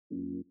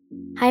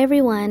Hi,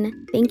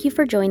 everyone. Thank you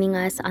for joining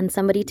us on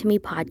Somebody to Me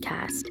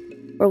podcast,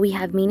 where we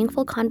have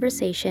meaningful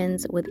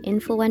conversations with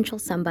influential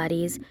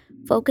somebodies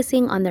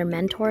focusing on their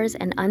mentors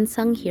and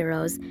unsung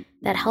heroes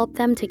that help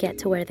them to get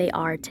to where they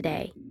are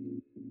today.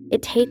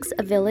 It takes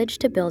a village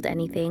to build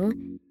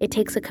anything, it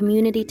takes a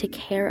community to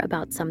care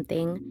about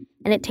something,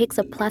 and it takes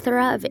a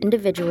plethora of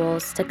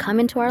individuals to come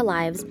into our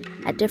lives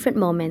at different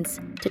moments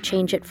to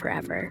change it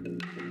forever.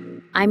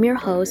 I'm your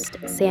host,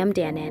 Sam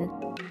Dannon,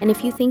 and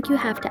if you think you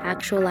have to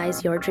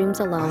actualize your dreams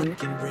alone,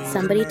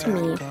 Somebody to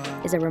Me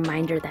is a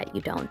reminder that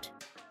you don't.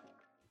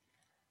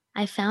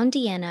 I found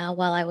Deanna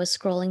while I was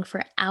scrolling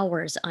for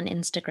hours on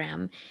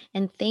Instagram,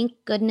 and thank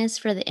goodness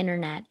for the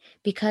internet,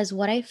 because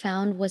what I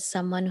found was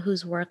someone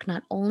whose work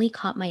not only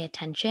caught my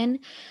attention,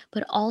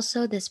 but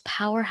also this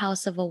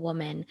powerhouse of a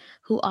woman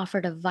who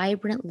offered a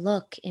vibrant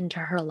look into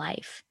her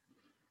life.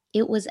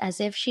 It was as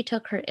if she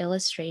took her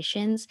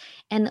illustrations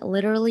and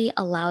literally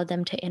allowed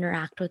them to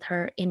interact with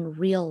her in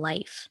real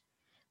life.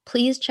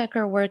 Please check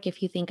her work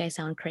if you think I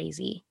sound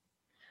crazy.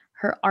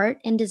 Her art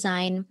and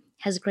design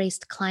has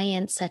graced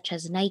clients such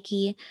as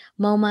Nike,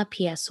 MoMA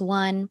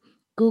PS1,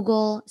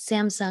 Google,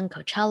 Samsung,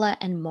 Coachella,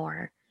 and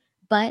more.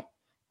 But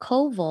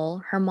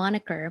COVL, her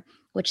moniker,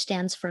 which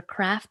stands for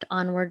Craft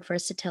Onward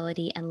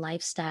Versatility and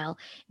Lifestyle,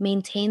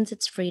 maintains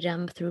its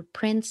freedom through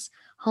prints,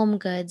 home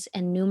goods,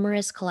 and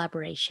numerous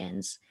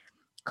collaborations.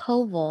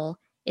 COVL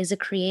is a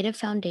creative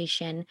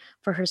foundation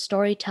for her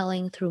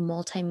storytelling through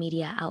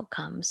multimedia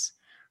outcomes.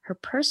 Her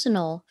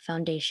personal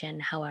foundation,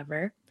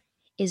 however,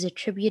 is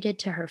attributed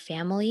to her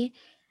family,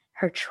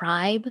 her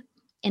tribe,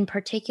 and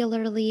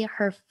particularly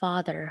her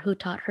father, who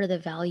taught her the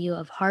value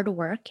of hard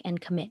work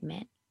and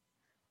commitment.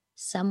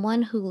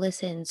 Someone who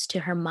listens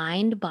to her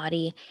mind,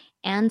 body,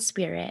 and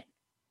spirit.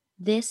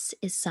 This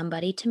is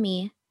Somebody to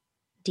Me,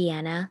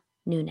 Deanna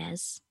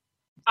Nunez.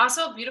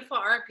 Also, beautiful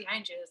art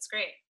behind you. It's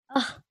great.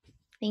 Oh,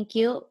 thank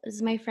you. This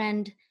is my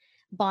friend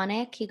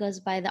Bonnick. He goes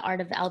by the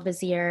Art of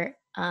Albazir.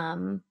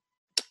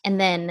 And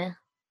then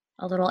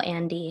a little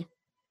Andy.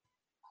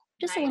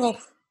 Just a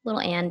Nice. little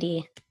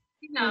Andy.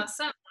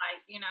 Some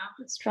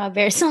light.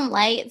 Strawberry, some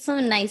light,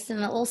 some nice, and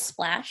a little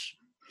splash.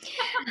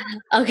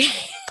 Okay,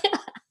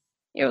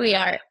 here we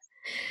are.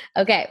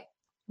 Okay,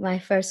 my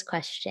first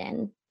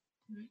question.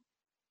 Mhm.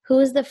 Who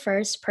is the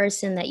first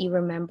person that you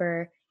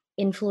remember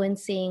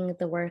influencing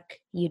the work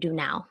you do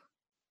now?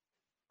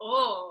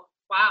 Oh,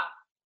 wow.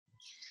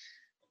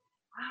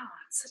 Wow,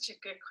 that's such a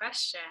good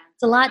question.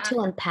 It's a lot Uh, to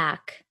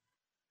unpack.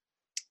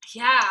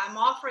 yeah, I'm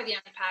all for the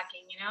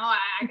unpacking.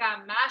 I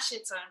got mad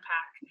shit to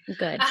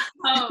Good.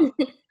 unpack. um,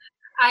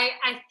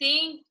 I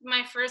think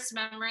my first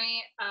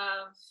memory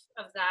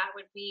of that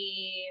would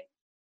be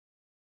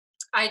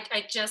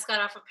I just got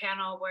off a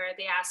panel where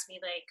they asked me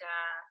like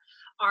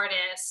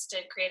artists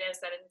and creatives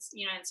that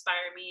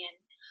inspire me, and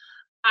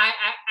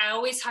I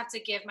always have to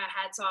give my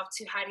hats off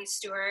to Heidi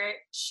Stewart.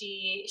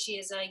 She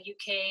is a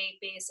UK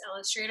based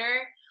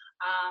illustrator.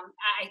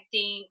 I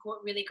think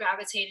what really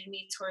gravitated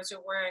me towards her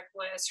work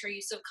was her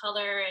use of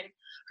color and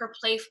her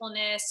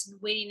playfulness and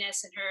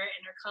wittiness in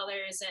her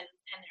colors and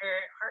her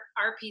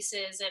art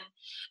pieces, and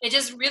it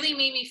just really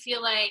made me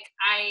feel like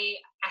I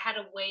had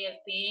a way of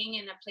being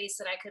in a place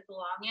that I could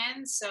belong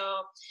in.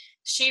 So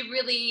she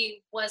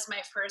really was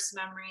my first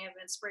memory of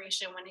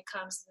inspiration when it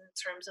comes in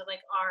terms of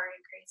like art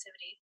and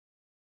creativity.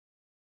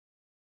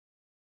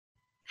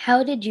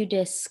 How did you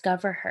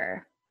discover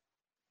her?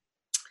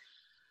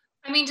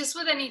 I mean, just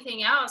with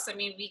anything else, I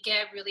mean, we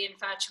get really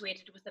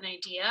infatuated with an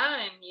idea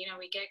and,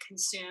 we get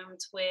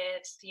consumed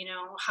with,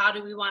 how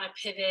do we want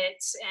to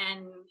pivot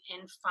and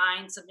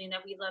find something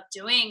that we love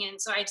doing. And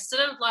so I just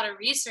did a lot of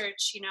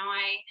research.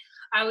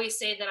 I always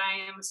say that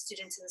I am a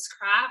student to this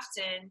craft,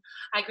 and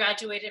I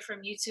graduated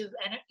from YouTube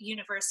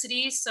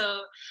University.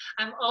 So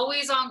I'm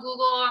always on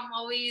Google. I'm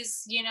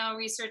always,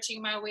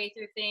 researching my way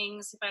through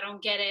things. If I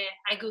don't get it,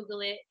 I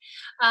Google it.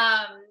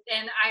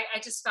 And I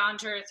just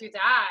found her through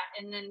that,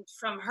 and then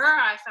from her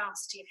I found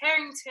Steve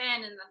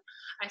Harrington, and then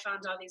I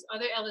found all these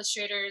other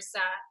illustrators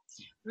that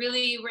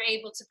really were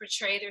able to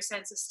portray their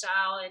sense of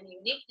style and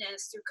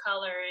uniqueness through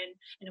color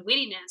and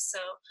wittiness. So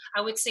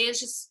I would say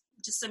it's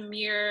just a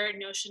mere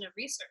notion of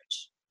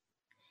research.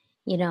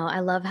 I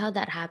love how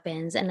that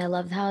happens, and I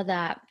love how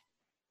that,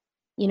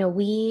 you know,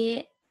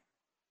 we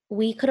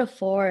could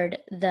afford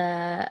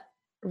the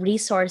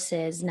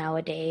resources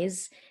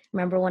nowadays.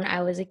 Remember when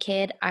I was a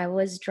kid, I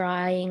was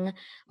drawing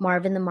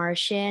Marvin the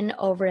Martian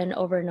over and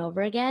over and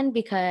over again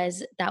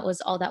because that was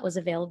all that was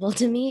available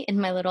to me in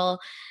my little,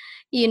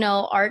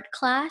 art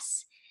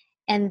class.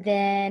 And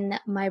then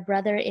my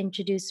brother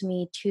introduced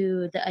me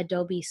to the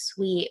Adobe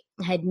Suite.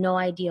 I had no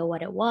idea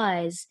what it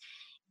was.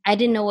 I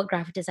didn't know what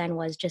graphic design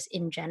was just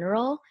in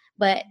general,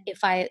 but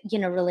if I,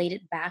 relate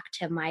it back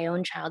to my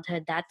own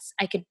childhood, that's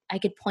I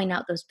could point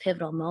out those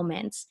pivotal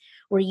moments.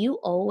 Were you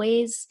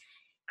always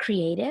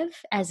creative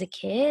as a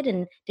kid,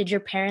 and did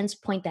your parents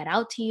point that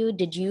out to you?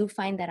 Did you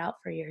find that out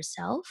for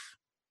yourself?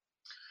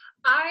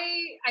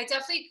 I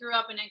definitely grew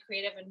up in a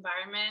creative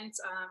environment.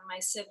 My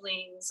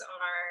siblings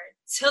are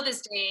till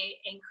this day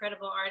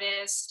incredible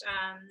artists.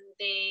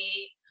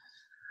 They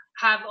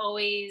have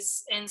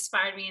always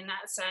inspired me in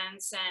that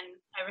sense. And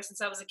ever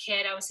since I was a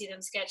kid, I would see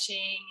them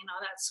sketching and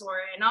all that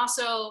sort. And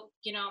also,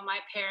 my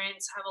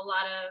parents have a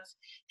lot of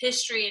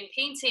history in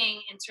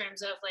painting in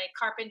terms of like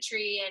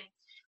carpentry and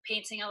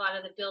painting a lot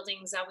of the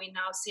buildings that we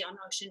now see on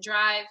Ocean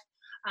Drive.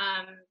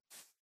 Um,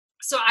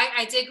 so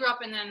I did grow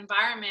up in that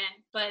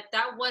environment, but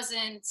that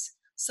wasn't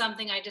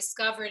something I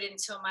discovered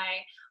until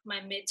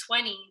my mid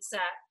 20s.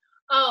 That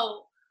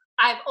oh,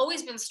 I've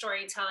always been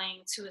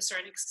storytelling to a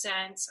certain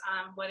extent,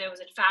 whether it was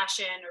in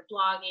fashion or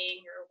blogging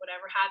or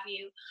whatever have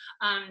you.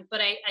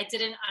 But I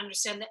didn't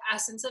understand the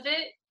essence of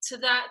it to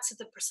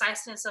the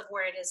preciseness of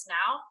where it is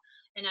now,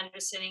 and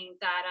understanding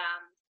that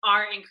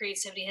art and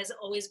creativity has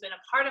always been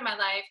a part of my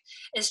life.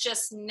 It's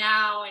just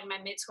now in my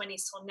mid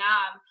 20s till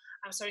now,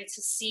 I'm starting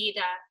to see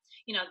that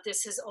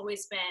this has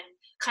always been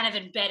kind of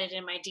embedded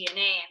in my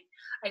DNA. And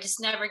I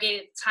just never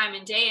gave it the time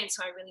and day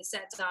until I really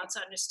sat down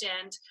to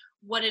understand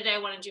what did I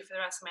want to do for the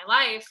rest of my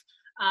life.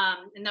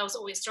 And that was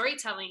always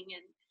storytelling.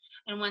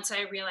 And once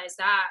I realized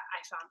that,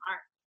 I found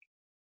art.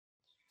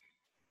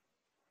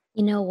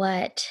 You know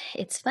what?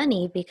 It's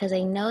funny because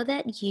I know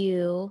that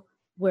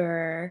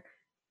were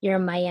you're a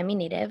Miami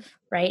native,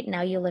 right?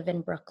 Now you live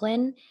in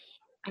Brooklyn.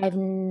 I've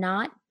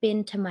not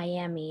been to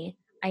Miami.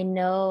 I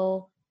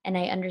know and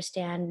I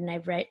understand and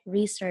I've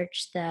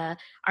researched the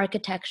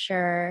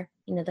architecture,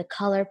 the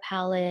color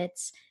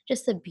palettes,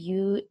 just the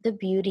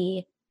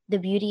beauty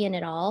in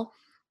it all.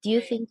 Do you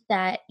Right. think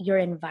that your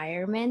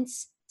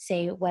environments,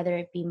 say whether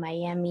it be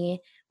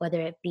Miami,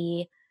 whether it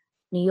be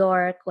New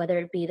York, whether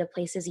it be the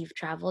places you've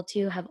traveled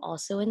to, have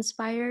also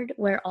inspired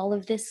where all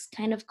of this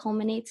kind of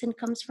culminates and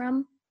comes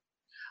from?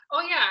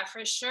 Oh yeah,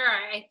 for sure.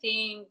 I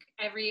think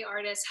every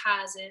artist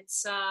has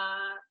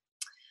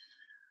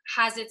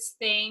its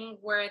thing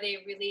where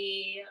they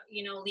really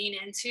lean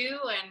into.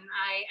 And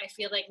I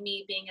feel like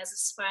me being as a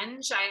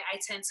sponge, I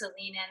tend to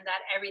lean in that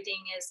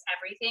everything is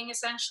everything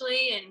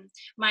essentially. And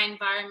my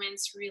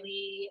environments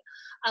really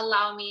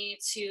allow me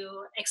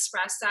to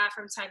express that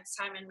from time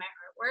to time in my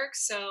artwork.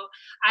 So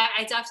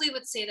I definitely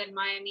would say that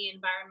Miami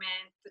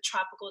environment, the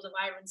tropical, the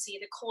vibrancy,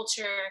 the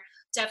culture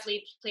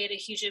definitely played a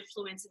huge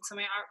influence into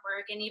my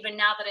artwork. And even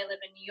now that I live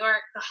in New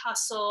York, the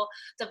hustle,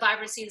 the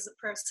vibrancies, the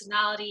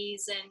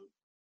personalities,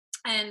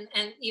 and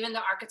even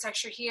the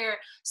architecture here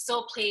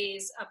still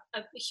plays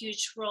a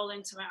huge role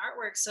into my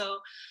artwork. So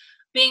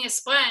being a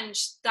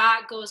sponge,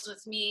 that goes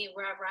with me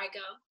wherever I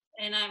go,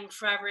 and I'm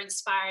forever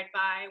inspired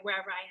by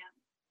wherever I am.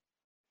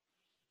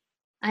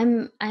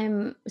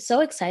 I'm so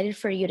excited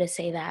for you to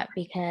say that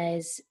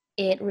because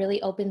it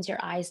really opens your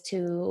eyes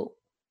to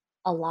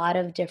a lot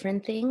of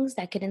different things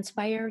that could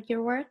inspire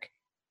your work.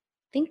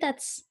 Think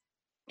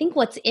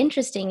what's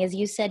interesting is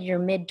you said your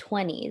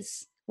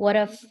mid-20s. What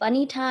a Mhm.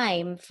 funny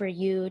time for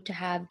you to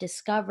have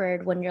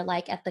discovered when you're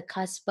like at the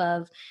cusp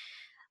of,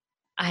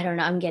 I don't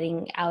know, I'm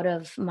getting out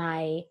of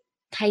my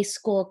high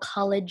school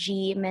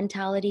collegey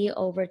mentality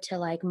over to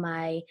like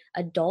my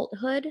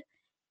adulthood.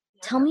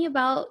 Yep. Tell me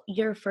about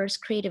your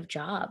first creative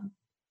job.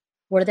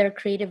 Were there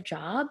creative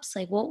jobs?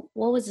 Like what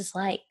was this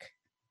like?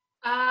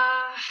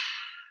 Uh,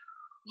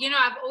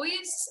 I've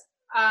always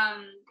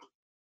um,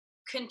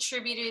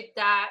 contributed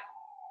that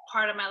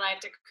part of my life,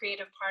 the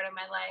creative part of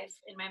my life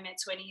in my mid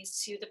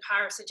 20s to the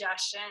power of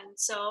suggestion.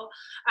 So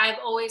I've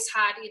always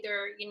had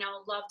either,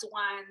 loved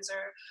ones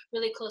or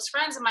really close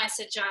friends of mine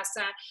suggest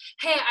that,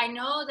 hey, I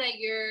know that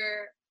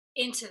you're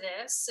into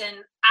this and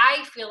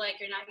I feel like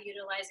you're not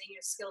utilizing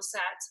your skill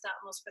set to that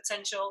most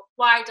potential.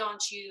 Why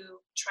don't you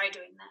try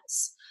doing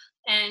this?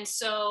 And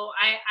so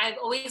I've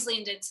always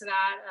leaned into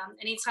that.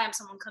 Anytime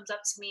someone comes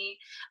up to me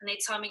and they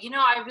tell me,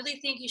 I really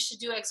think you should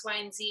do X, Y,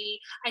 and Z,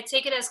 I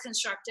take it as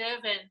constructive,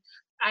 and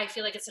I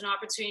feel like it's an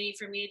opportunity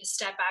for me to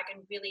step back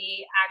and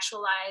really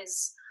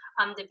actualize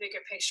the bigger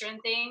picture and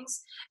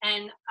things.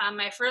 And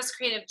my first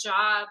creative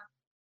job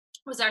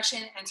was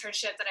actually an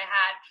internship that I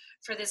had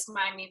for this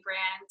Miami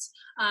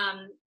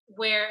brand,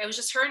 where it was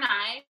just her and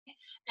I,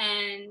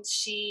 and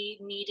she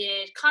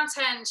needed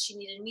content, she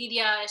needed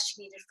media,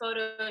 she needed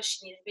photos,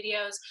 she needed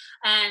videos,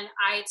 and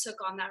I took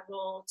on that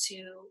role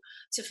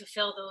to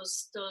fulfill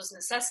those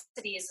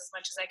necessities as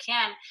much as I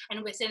can.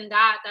 And within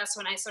that, that's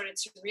when I started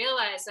to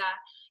realize that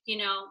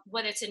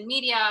whether it's in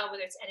media,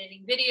 whether it's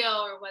editing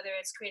video, or whether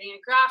it's creating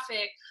a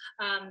graphic,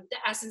 the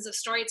essence of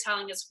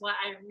storytelling is what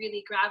I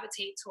really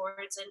gravitate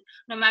towards. And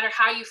no matter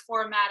how you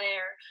format it,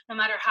 or no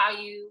matter how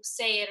you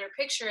say it or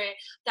picture it,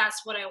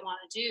 that's what I want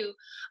to do.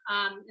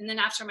 And then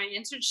after my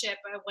internship,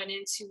 I went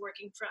into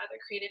working for other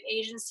creative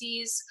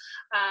agencies.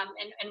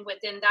 And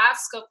within that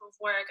scope of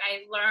work,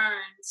 I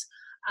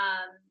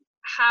learned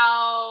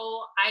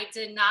how I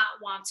did not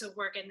want to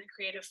work in the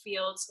creative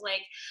fields.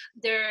 Like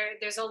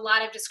there's a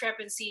lot of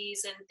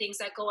discrepancies and things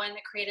that go in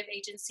the creative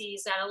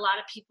agencies that a lot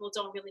of people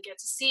don't really get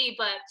to see.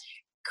 But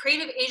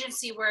creative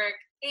agency work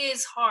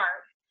is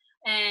hard.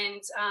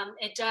 And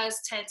it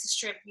does tend to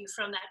strip you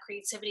from that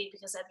creativity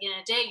because at the end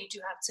of the day, you do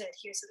have to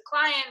adhere to the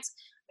client,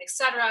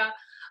 etc.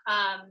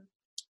 Um,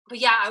 but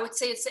yeah, I would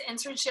say it's the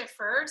internship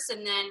first,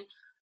 and then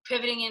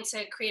pivoting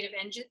into creative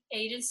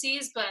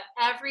agencies. But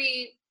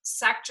every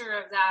sector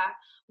of that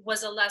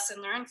was a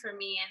lesson learned for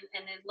me,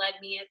 and it led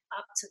me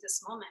up to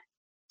this moment.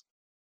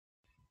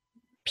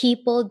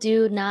 People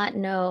do not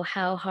know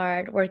how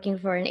hard working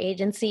for an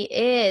agency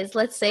is.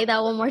 Let's say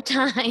that one more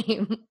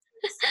time.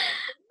 It's,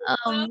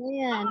 Oh, so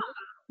man.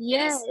 it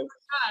Yes. is so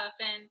tough,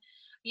 and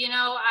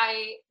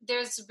I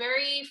there's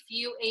very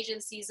few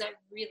agencies that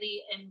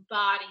really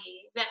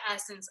embody the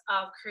essence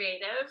of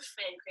creative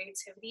and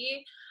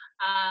creativity.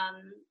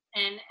 Um,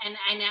 and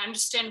I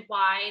understand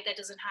why that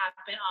doesn't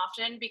happen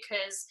often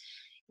because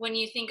when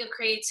you think of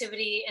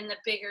creativity in the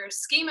bigger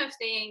scheme of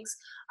things,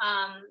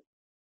 um,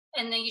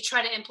 and then you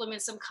try to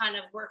implement some kind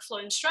of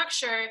workflow and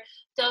structure,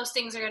 those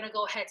things are going to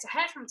go head to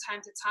head from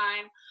time to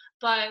time.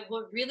 But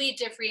what really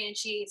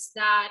differentiates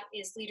that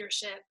is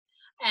leadership.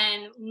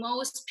 And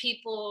most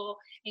people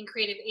in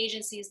creative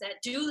agencies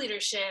that do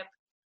leadership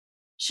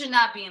should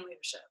not be in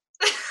leadership.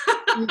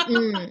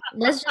 Mm-mm.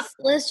 Let's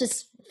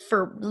just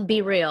for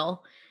be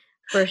real,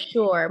 for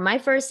sure. My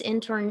first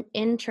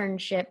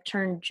internship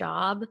turned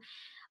job,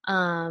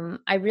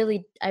 I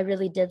really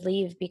did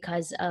leave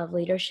because of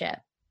leadership,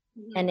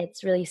 and Mhm.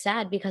 it's really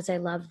sad because I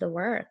love the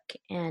work,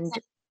 and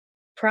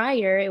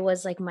prior, it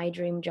was, like, my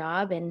dream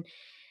job, and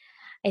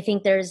I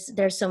think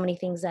there's so many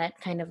things that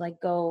kind of,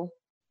 like, go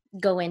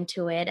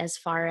into it as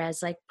far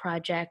as, like,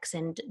 projects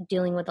and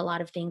dealing with a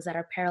lot of things that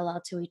are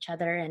parallel to each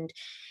other and,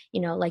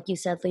 like you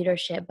said,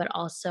 leadership, but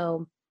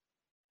also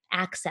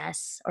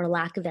access or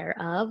lack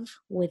thereof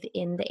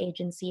within the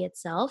agency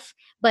itself.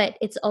 But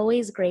it's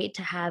always great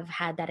to have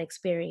had that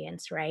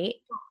experience, right?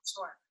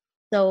 Sure.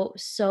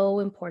 So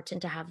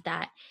important to have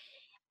that.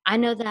 I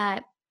know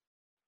that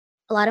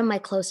a lot of my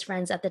close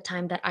friends at the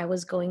time that I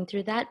was going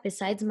through that,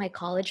 besides my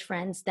college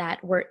friends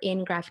that were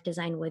in graphic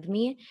design with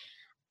me,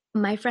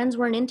 my friends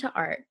weren't into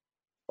art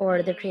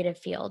or the Mm, creative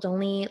field,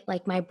 only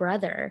like my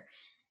brother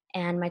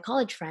and my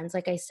college friends,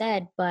 like I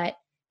said. But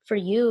for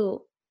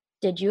you,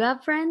 did you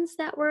have friends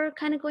that were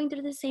kind of going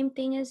through the same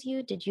thing as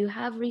you? Did you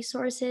have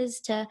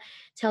resources to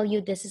tell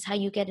you this is how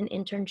you get an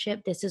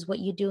internship? This is what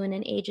you do in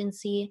an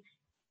agency?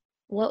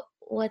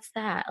 What's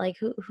that? Like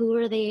who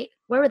are they?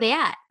 Where were they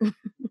at?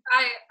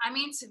 I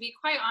mean, to be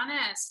quite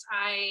honest,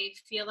 I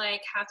feel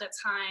like half the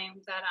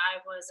time that I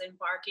was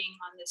embarking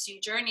on this new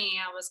journey,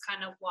 I was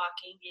kind of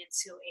walking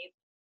into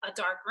a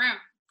dark room.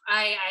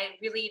 I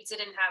really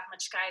didn't have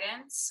much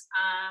guidance.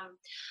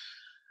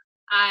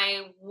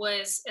 I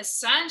was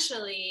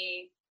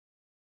essentially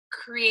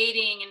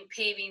creating and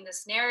paving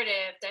this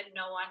narrative that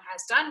no one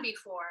has done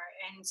before.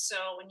 And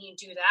so when you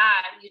do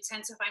that, you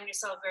tend to find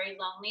yourself very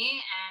lonely,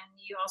 and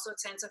you also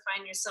tend to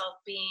find yourself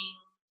being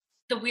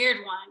the weird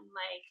one.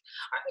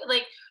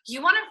 Like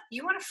you want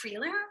to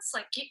freelance?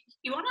 Like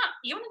you want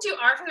to do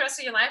art for the rest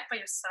of your life by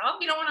yourself?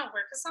 You don't want to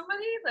work with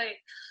somebody? Like,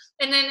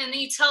 and then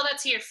you tell that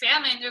to your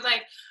family, and they're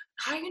like,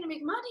 how are you going to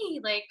make money?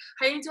 Like,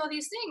 how are you going to do all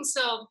these things?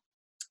 So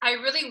I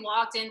really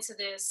walked into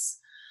this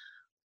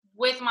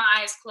with my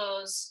eyes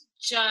closed,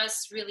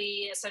 just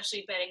really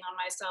essentially betting on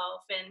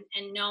myself,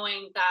 and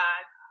knowing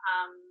that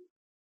um,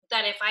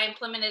 that if I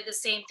implemented the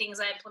same things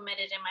I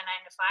implemented in my 9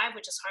 to 5,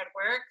 which is hard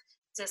work,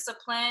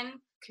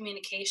 discipline,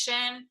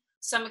 communication,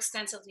 some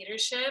extent of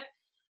leadership,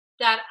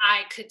 that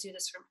I could do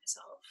this for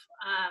myself.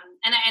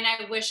 And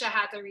I wish I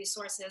had the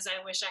resources.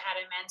 I wish I had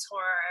a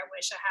mentor. I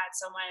wish I had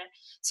someone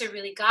to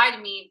really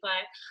guide me.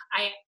 But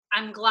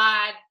I'm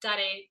glad that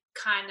it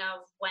kind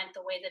of went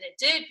the way that it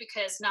did,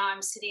 because now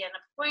I'm sitting at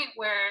a point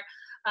where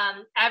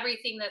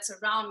everything that's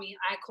around me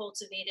I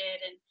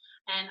cultivated,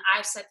 and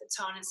I've set the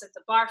tone and set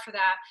the bar for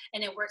that,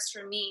 and it works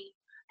for me.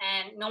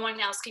 And no one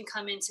else can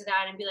come into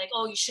that and be like,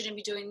 "Oh, you shouldn't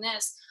be doing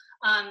this,"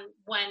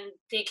 when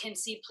they can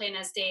see plain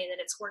as day that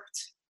it's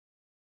worked.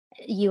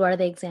 You are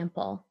the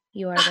example.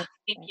 You are the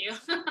Thank you.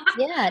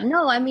 Yeah,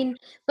 no, I mean,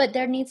 but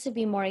there needs to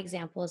be more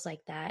examples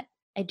like that.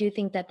 I do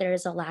think that there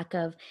is a lack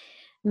of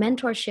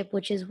mentorship,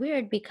 which is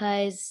weird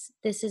because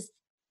this is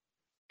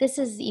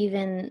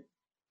even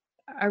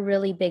a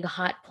really big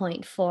hot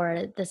point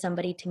for the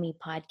Somebody to Me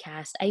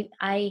podcast.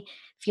 I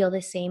feel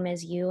the same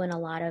as you in a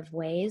lot of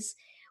ways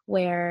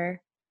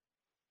where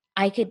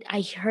I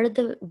heard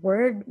the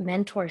word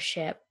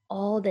mentorship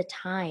all the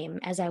time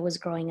as I was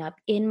growing up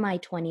in my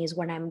 20s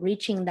when I'm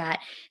reaching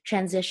that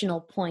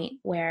transitional point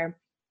where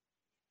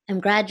I'm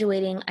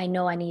graduating. I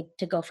know I need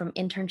to go from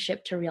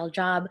internship to real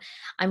job.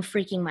 I'm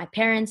freaking my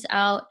parents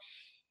out.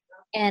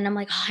 And I'm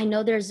like, "Oh, I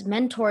know there's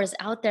mentors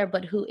out there,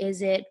 but who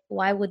is it?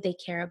 Why would they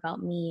care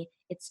about me?"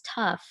 It's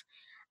tough.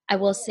 I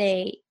will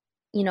say,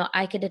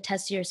 I could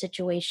attest to your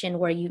situation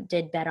where you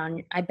did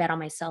I bet on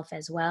myself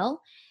as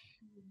well.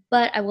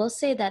 But I will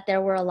say that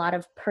there were a lot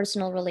of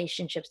personal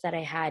relationships that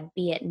I had,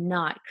 be it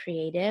not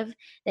creative,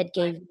 that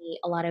Right. gave me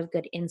a lot of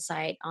good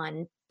insight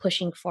on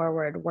pushing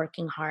forward,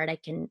 working hard. I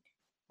can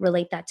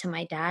relate that to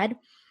my dad.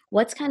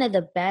 What's kind of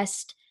the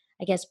best,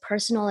 I guess,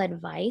 personal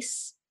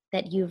advice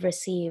that you've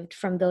received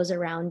from those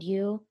around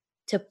you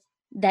to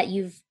that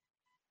you've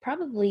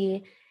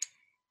probably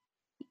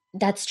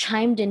that's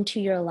chimed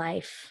into your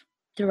life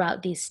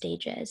throughout these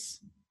stages?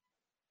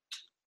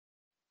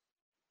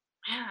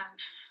 Man,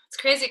 it's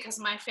crazy because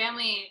my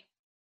family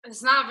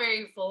is not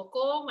very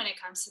vocal when it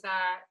comes to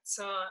that.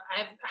 So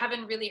I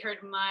haven't really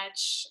heard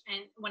much.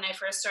 And when I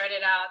first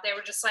started out, they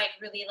were just like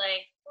really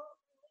like, "Oh,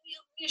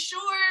 you sure?"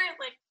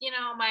 Like,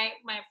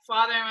 my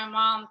father and my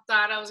mom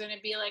thought I was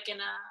gonna be like in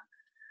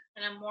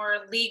a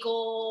more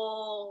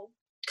legal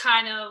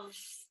kind of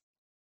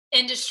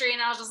industry,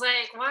 and I was just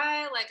like,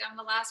 what? Like, I'm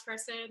the last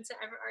person to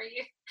ever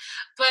argue.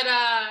 But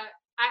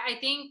I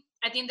think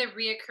the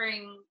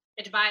reoccurring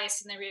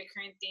advice and the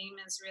reoccurring theme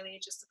is really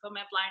just to put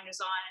my blinders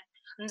on.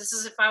 And this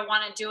is, if I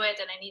want to do it,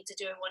 then I need to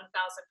do it 1,000%.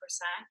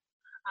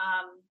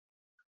 Um,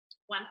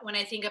 when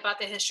I think about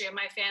the history of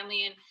my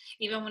family, and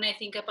even when I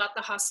think about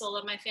the hustle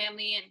of my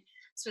family, and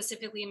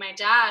specifically my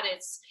dad,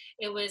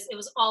 it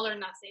was all or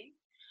nothing.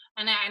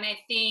 And I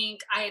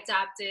think I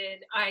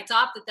adopted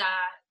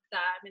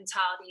that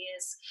mentality.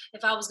 Is,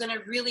 if I was going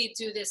to really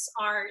do this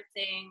art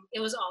thing, it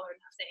was all or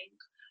nothing.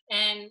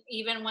 And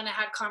even when I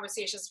had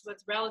conversations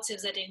with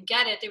relatives that didn't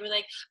get it, they were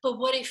like, "But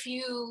what if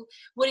you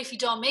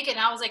don't make it?" And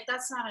I was like,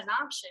 "That's not an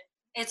option.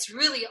 It's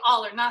really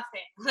all or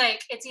nothing.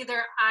 Like, it's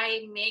either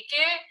I make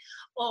it,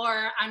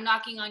 or I'm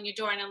knocking on your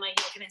door and I'm like,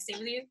 yeah, can I stay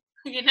with you?"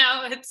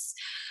 It's,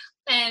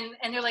 and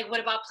they're like,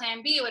 "What about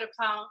plan B? What about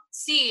plan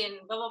C?" And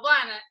blah blah blah.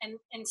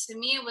 And to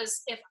me, it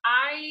was, if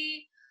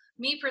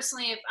me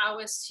personally, if I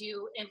was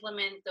to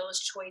implement those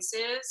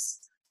choices,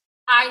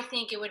 I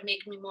think it would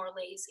make me more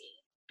lazy,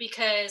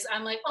 because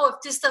I'm like, "Oh,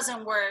 if this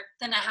doesn't work,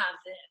 then I have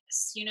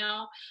this."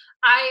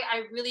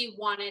 I really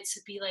wanted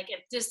to be like,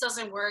 if this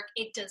doesn't work,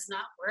 it does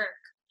not work,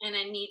 and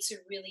I need to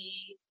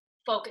really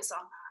focus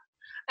on that.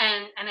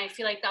 And I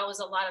feel like that was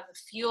a lot of the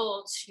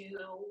fuel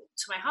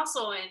to my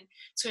hustle, and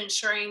to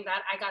ensuring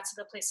that I got to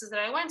the places that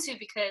I went to,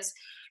 because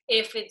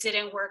if it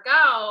didn't work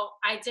out,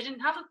 I didn't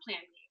have a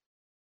plan B.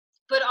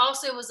 But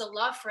also, it was a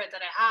love for it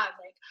that I had.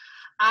 Like,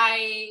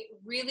 I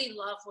really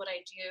love what I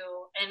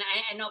do, and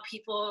I know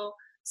people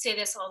say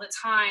this all the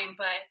time,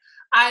 but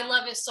I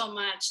love it so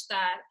much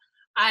that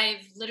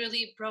I've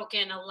literally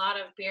broken a lot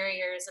of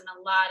barriers and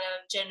a lot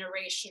of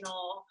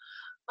generational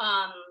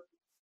um,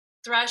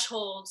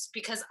 thresholds,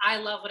 because I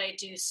love what I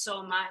do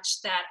so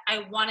much that I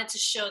wanted to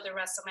show the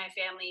rest of my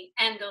family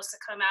and those to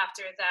come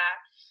after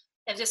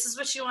that if this is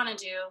what you want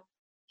to do,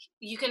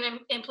 you can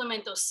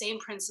implement those same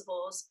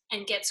principles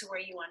and get to where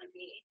you want to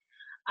be.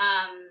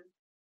 Um,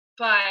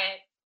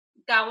 but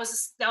that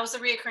was a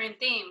reoccurring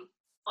theme,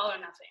 all or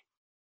nothing.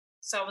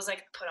 So I was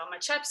like, put all my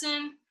chips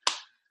in,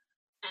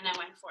 and I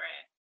went for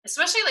it.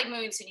 Especially like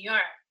moving to New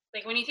York.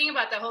 Like, when you think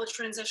about the whole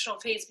transitional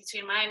phase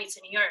between Miami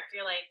to New York,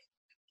 you're like,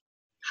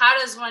 how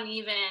does one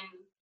even?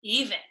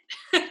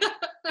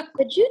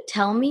 Could you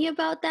tell me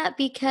about that?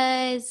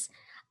 Because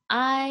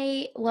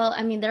well,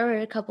 I mean, there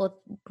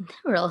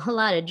were a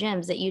lot of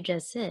gems that you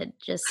just said,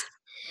 just,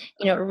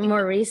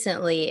 more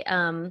recently.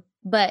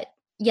 But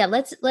yeah,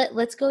 let's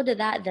go to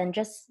that then.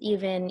 Just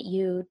even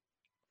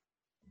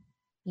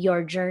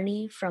your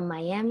journey from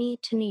Miami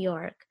to New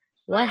York.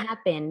 What Right.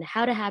 happened?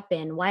 How to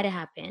happen? Why to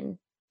happen?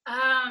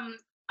 Um,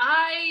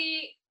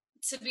 I,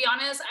 to be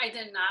honest, I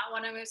did not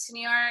want to move to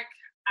New York.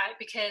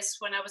 Because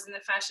when I was in the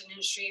fashion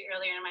industry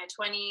earlier in my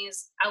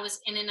 20s, I was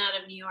in and out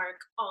of New York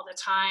all the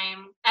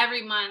time.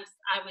 Every month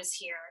I was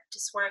here,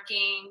 just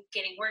working,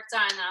 getting work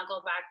done, and I'll go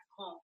back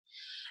home.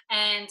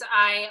 And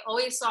I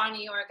always saw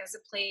New York as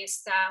a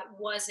place that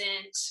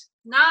wasn't,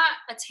 not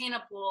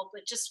attainable,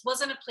 but just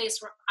wasn't a place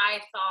where I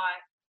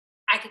thought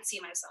I could see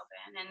myself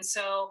in. And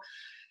so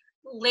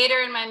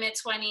later in my mid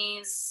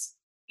 20s,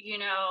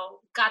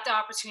 got the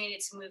opportunity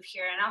to move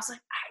here, and I was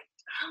like,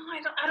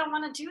 I don't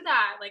want to do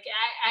that. Like,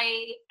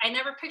 I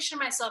never pictured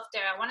myself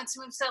there. I wanted to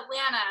move to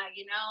Atlanta.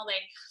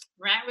 Like,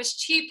 rent was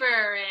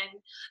cheaper,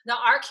 and the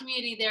art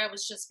community there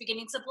was just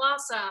beginning to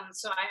blossom.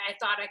 So I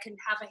thought I could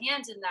have a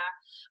hand in that.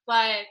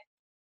 But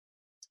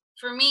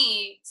for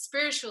me,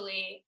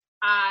 spiritually,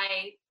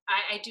 I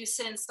do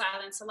sit in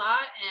silence a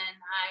lot, and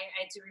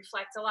I do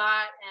reflect a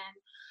lot, and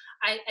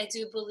I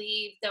do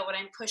believe that when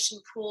I'm pushed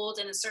and pulled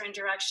in a certain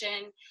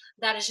direction,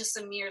 that is just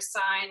a mere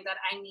sign that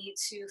I need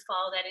to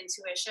follow that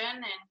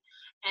intuition,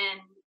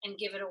 and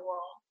give it a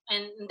whirl.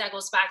 And that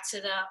goes back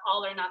to the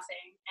all or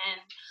nothing. And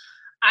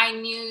I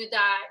knew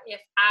that if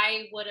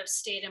I would have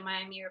stayed in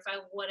Miami, or if I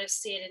would have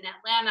stayed in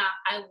Atlanta,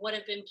 I would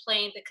have been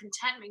playing the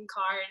contentment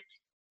card.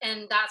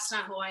 And that's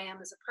not who I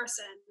am as a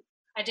person.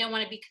 I didn't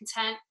want to be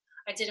content.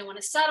 I didn't want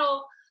to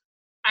settle.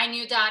 I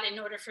knew that in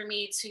order for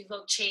me to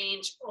evoke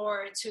change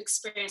or to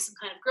experience some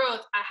kind of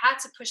growth, I had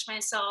to push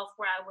myself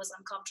where I was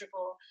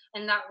uncomfortable,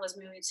 and that was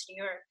moving to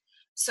New York.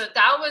 So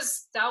that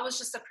was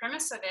just the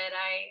premise of it.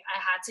 I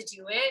had to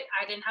do it.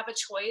 I didn't have a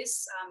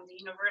choice. The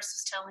universe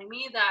was telling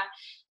me that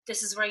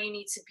this is where you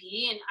need to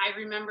be. And I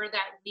remember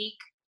that week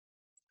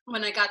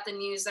when I got the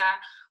news that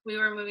we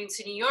were moving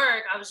to New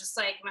York. I was just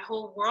like, my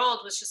whole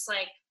world was just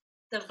like,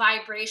 the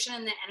vibration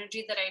and the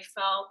energy that I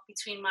felt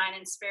between mind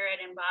and spirit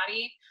and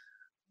body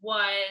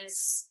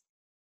was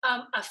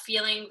a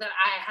feeling that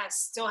I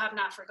still have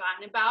not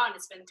forgotten about, and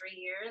it's been 3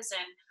 years.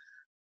 And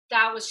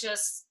that was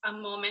just a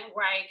moment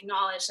where I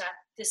acknowledged that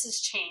this has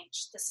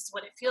changed. This is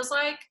what it feels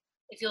like.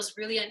 It feels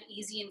really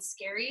uneasy and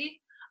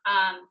scary.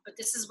 But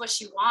this is what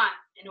you want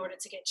in order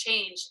to get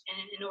change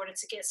and in order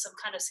to get some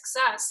kind of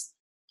success.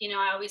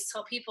 I always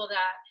tell people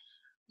that,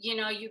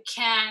 you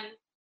can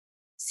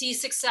see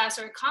success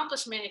or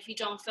accomplishment if you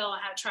don't fail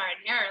and have tried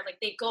and error. Like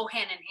they go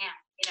hand in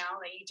hand,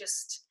 like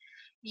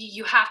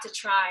you have to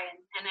try.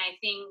 And I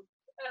think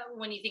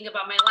when you think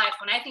about my life,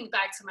 when I think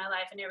back to my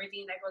life and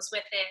everything that goes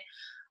with it,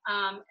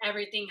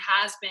 everything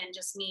has been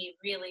just me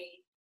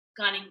really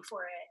gunning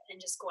for it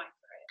and just going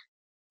for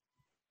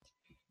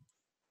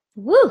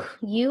Woo!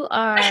 You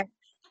are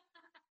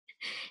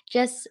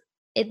just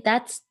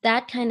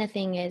that kind of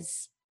thing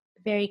is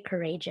very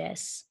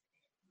courageous.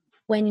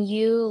 When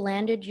you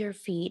landed your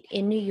feet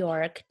in New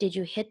York, did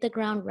you hit the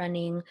ground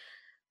running?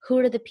 Who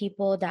are the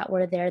people that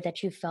were there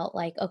that you felt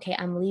like, okay,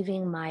 I'm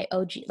leaving my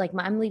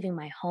I'm leaving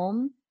my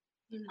home.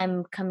 it. Mhm.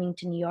 I'm coming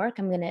to New York.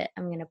 I'm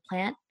gonna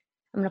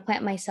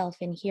plant myself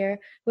in here.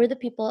 Who are the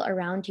people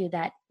around you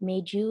that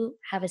made you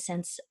have a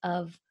sense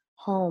of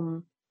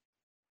home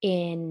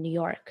in New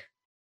York?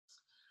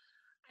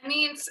 I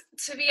mean,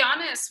 to be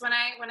honest, when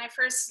I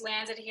first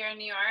landed here in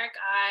New York,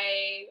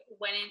 I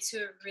went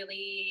into a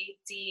really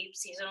deep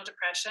seasonal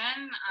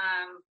depression,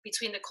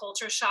 between the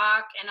culture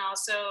shock and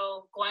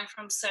also going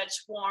from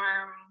such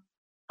warm,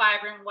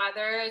 vibrant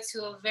weather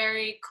to a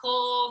very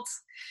cold,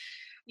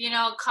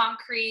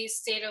 concrete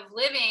state of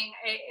living.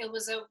 It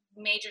was a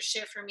major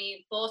shift for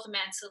me, both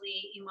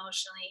mentally,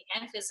 emotionally,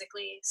 and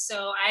physically.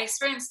 So I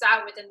experienced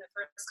that within the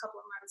first couple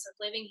of months of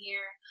living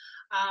here.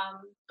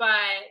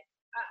 But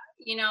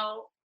you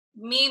know,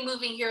 me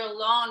moving here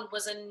alone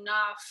was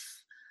enough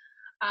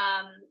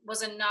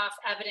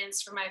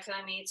evidence for my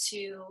family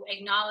to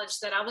acknowledge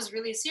that I was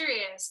really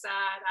serious,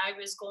 that I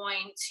was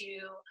going to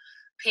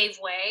pave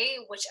way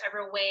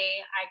whichever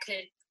way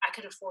I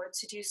could afford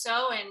to do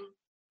so. And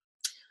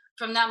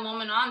from that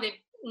moment on,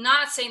 they,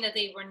 not saying that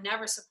they were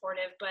never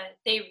supportive, but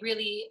they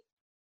really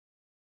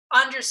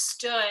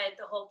understood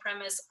the whole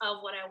premise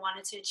of what I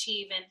wanted to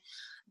achieve, and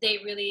they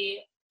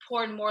really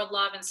poured more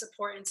love and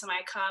support into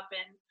my cup.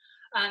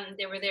 And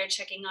they were there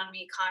checking on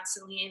me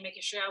constantly and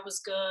making sure I was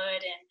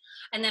good.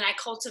 And then I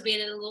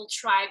cultivated a little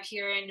tribe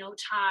here in no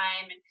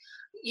time. And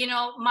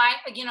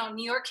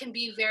New York can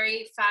be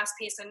very fast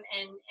paced and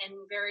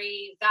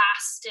very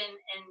vast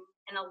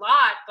and a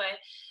lot, but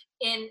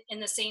in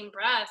the same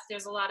breath,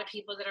 there's a lot of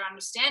people that are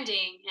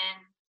understanding,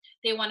 and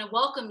they want to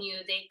welcome you,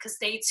 because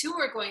they too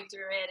are going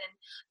through it, and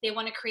they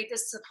want to create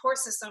this support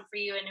system for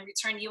you, and in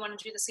return you want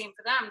to do the same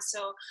for them.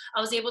 So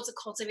I was able to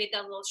cultivate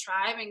that little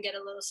tribe and get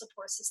a little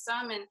support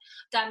system, and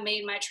that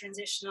made my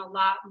transition a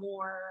lot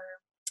more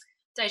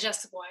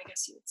digestible, I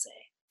guess you would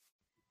say.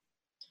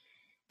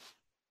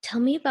 Tell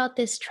me about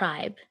this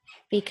tribe,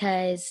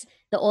 because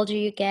the older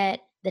you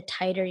get, the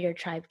tighter your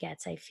tribe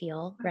gets, I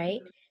feel,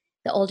 right? Mhm.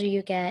 The older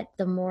you get,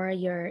 the more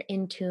you're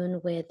in tune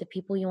with the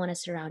people you want to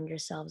surround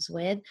yourselves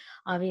with.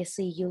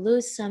 Obviously, you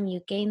lose some, you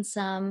gain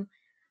some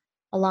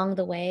along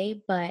the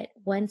way, but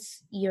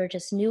once you're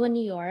just new in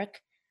New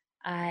York,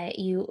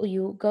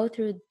 you go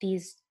through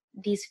these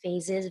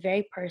phases,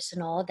 very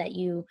personal, that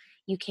you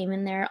came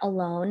in there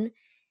alone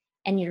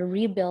and you're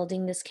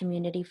rebuilding this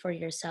community for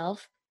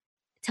yourself.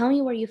 Tell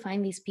me where you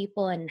find these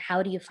people and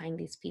how do you find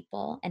these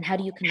people and how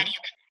do you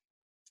connect?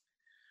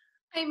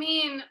 I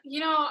mean,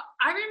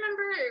 I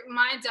remember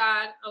my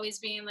dad always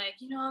being like,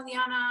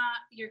 Liana,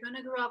 you're going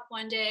to grow up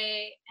one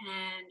day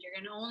and you're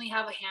going to only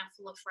have a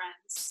handful of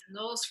friends. And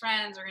those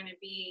friends are going to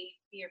be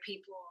your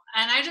people.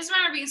 And I just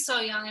remember being so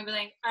young and be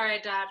like, all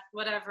right, dad,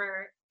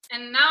 whatever.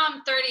 And now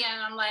I'm 30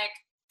 and I'm like,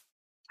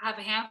 I have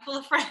a handful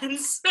of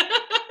friends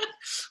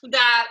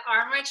that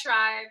are my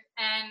tribe.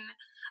 And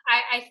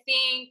I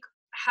think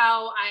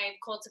how I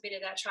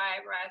cultivated that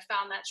tribe, or I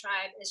found that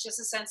tribe, is just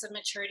a sense of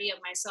maturity of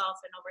myself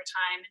and over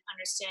time, and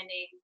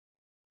understanding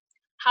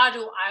how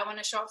do I want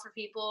to show up for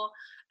people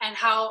and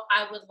how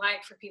I would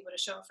like for people to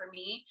show up for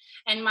me.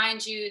 And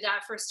mind you,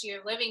 that first year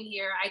of living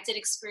here, I did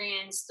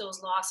experience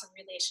those loss of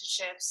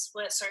relationships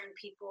with certain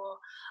people.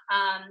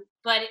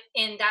 But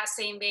in that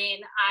same vein,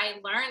 I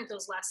learned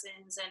those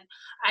lessons, and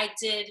I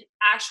did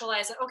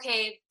actualize that,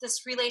 okay,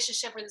 this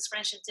relationship or this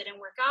friendship didn't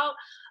work out.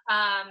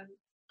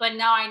 But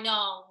now I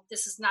know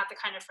this is not the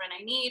kind of friend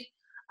I need.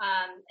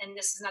 And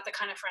this is not the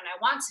kind of friend I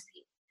want to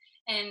be.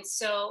 And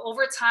so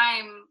over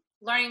time,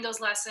 learning those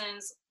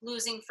lessons,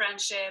 losing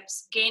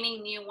friendships,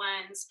 gaining new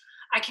ones,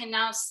 I can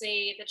now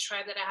say the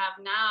tribe that I have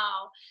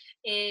now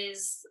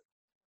is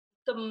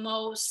the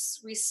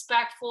most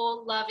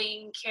respectful,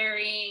 loving,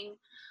 caring,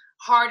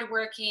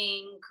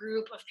 hardworking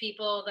group of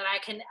people that I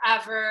can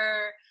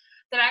ever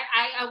that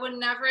I would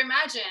never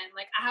imagine.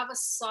 Like, I have a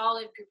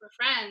solid group of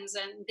friends,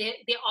 and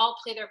they all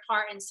play their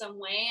part in some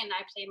way, and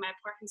I play my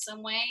part in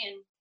some way.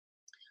 And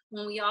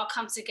when we all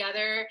come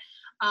together,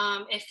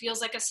 it feels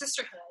like a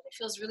sisterhood. It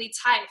feels really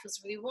tight. It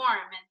feels really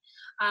warm,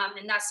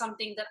 and that's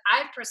something that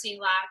I've personally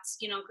lacked,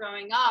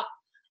 growing up.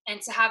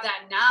 And to have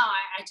that now,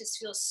 I just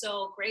feel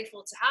so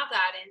grateful to have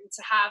that, and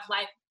to have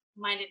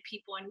like-minded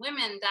people and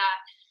women that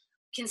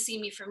can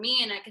see me for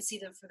me and I can see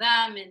them for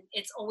them. And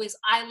it's always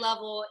eye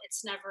level.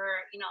 It's never,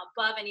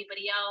 above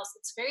anybody else.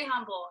 It's very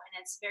humble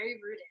and it's very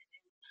rooted.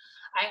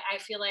 I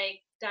feel like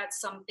that's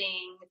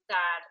something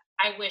that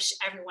I wish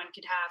everyone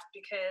could have,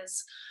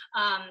 because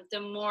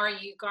the more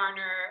you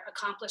garner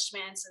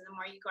accomplishments and the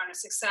more you garner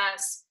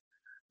success,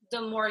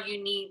 the more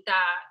you need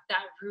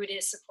that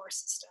rooted support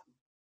system.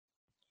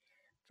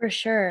 For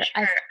sure.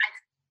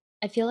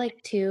 I feel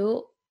like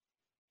too,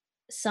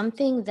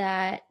 something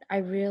that I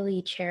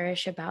really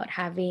cherish about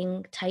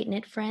having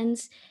tight-knit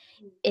friends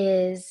Mm.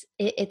 is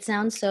it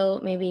sounds so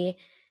maybe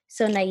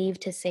so naive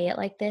to say it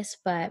like this,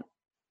 but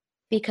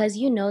because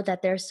you know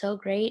that they're so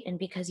great and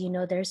because you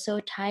know they're so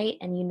tight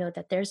and you know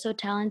that they're so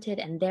talented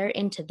and they're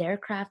into their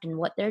craft and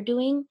what they're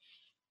doing,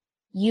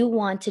 you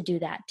want to do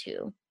that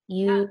too.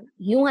 Yeah.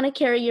 You wanna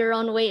carry your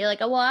own weight. You're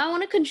like, "Oh, well, I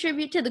wanna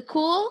contribute to the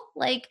cool."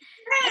 Like,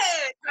 that's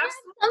Yes, that's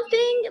absolutely.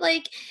 something,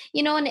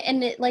 like,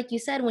 and it like you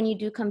said, when you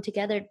do come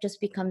together, it just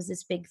becomes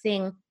this big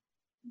thing.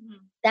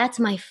 Mhm, That's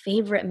my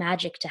favorite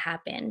magic to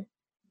happen.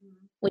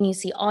 mhm. When you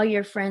see all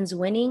your friends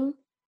winning,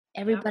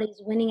 Yep.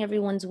 everybody's winning,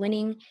 everyone's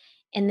winning,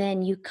 and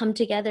then you come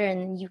together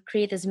and you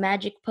create this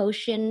magic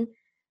potion,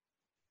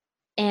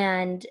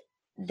 and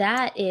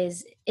that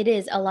is it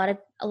is a lot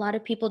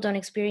of people don't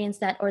experience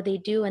that, or they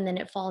do and then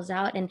it falls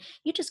out, and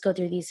you just go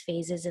through these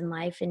phases in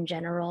life in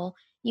general.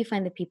 You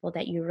find the people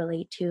that you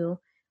relate to,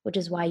 which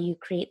is why you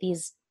create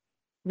these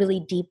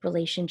really deep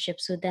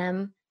relationships with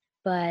them.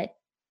 But,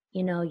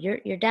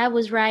 your dad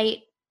was right.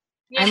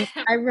 Yeah.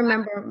 I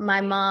remember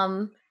my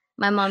mom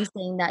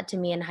saying that to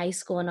me in high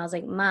school, and I was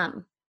like,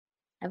 "Mom,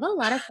 I have a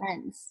lot of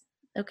friends,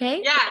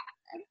 okay? Yeah.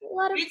 I have a lot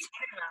What of." are you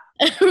talking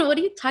about? What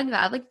are you talking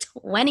about? I'm like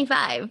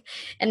 25,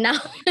 and now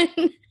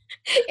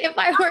if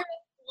I were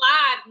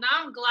Now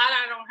I'm glad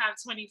I don't have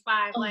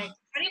 25. oh, Like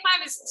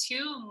 25 is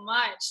too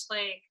much.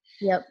 Like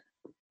yep,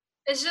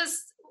 it's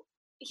just,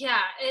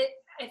 yeah,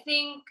 I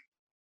think,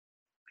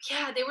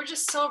 yeah, they were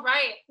just so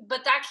right.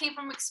 But that came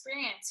from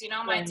experience.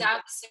 My right, dad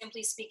was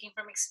simply speaking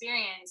from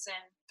experience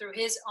and through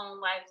his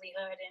own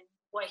livelihood and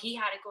what he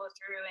had to go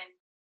through. And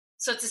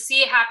so to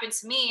see it happen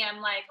to me,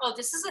 I'm like, oh,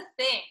 this is a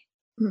thing.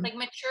 mhm, Like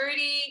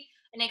maturity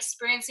and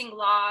experiencing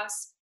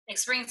loss,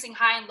 experiencing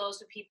high and lows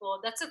with people,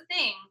 that's a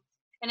thing.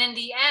 And in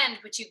the end,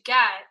 what you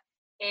get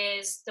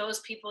is those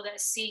people that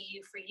see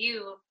you for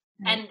you.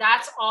 right, And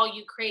that's all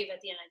you crave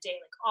at the end of the day.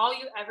 Like all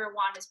you ever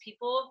want is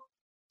people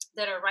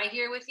that are right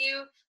here with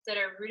you, that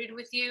are rooted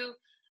with you,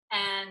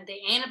 and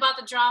they ain't about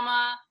the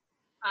drama.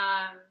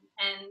 Um,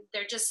 and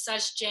they're just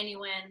such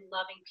genuine,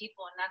 loving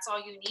people. And that's all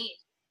you need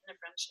in a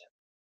friendship.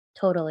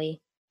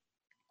 totally.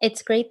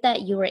 It's great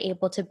that you were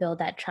able to build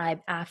that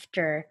tribe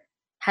after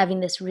having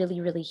this really,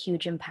 really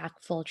huge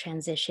impactful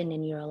transition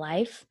in your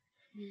life.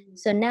 Mm.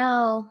 So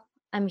now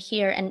I'm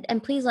here,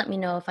 and please let me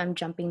know if I'm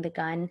jumping the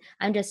gun.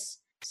 I'm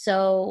just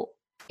so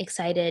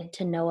excited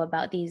to know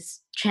about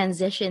these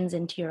transitions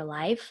into your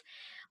life.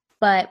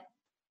 But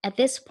at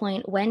this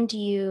point, when do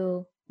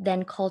you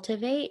then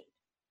cultivate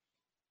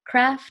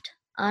craft,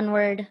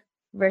 onward,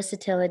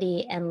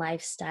 versatility, and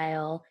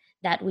lifestyle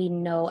that we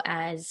know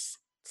as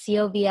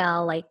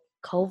COVL, like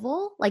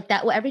COVL? Like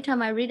that, every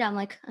time I read it, I'm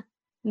like,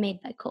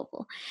 made by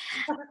COVL.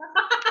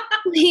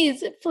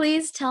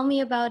 Please tell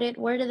me about it.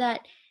 Where did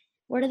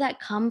that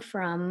come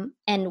from?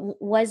 And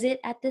was it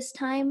at this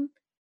time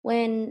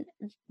when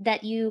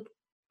that you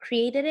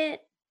created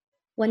it?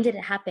 When did Mm.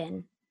 it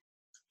happen?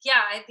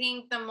 Yeah, I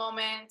think the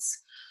moment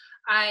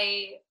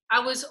I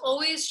was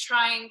always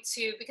trying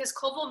to, because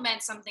COVL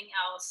meant something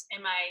else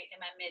in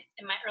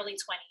my early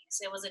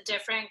 20s. It was a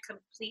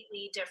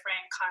completely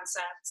different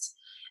concept,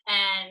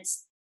 and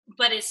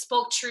but it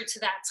spoke true to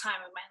that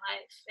time of my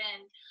life.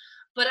 And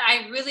but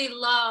I really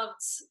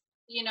loved,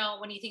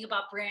 when you think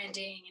about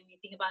branding and you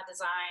think about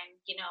design,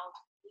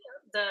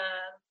 the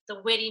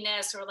the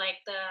wittiness, or like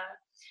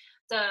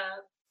the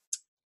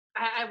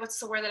what's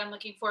the word that I'm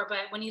looking for?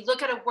 But when you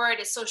look at a word,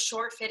 it's so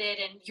short fitted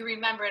and you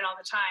remember it all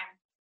the time.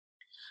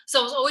 So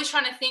I was always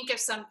trying to think of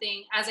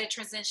something as I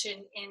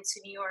transitioned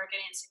into New York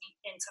and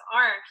into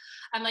art.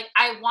 I'm like,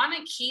 I want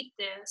to keep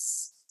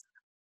this,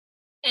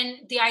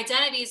 and the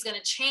identity is going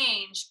to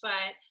change,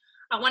 but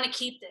I want to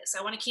keep this.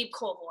 I want to keep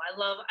COVL.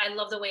 I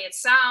love the way it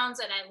sounds,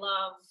 and I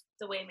love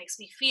the way it makes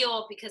me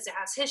feel because it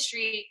has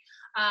history.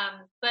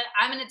 But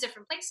I'm in a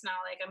different place now.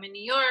 Like I'm in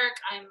New York.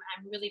 I'm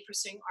really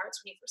pursuing art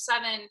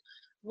 24/7.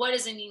 What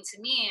does it mean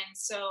to me? And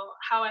so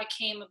how I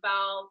came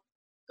about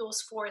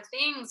those four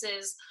things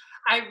is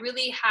I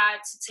really had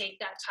to take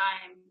that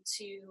time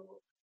to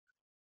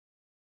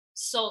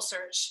soul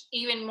search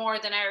even more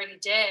than I already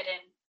did,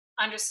 and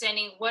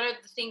understanding what are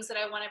the things that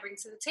I want to bring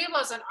to the table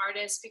as an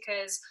artist.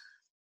 Because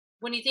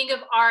when you think of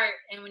art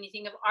and when you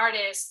think of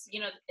artists,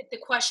 the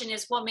question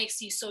is what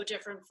makes you so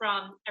different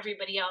from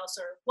everybody else,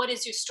 or what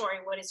is your story,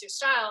 what is your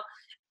style?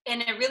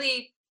 And it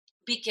really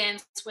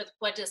begins with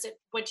what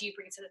do you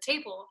bring to the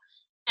table?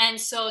 And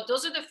so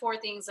those are the four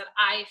things that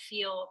I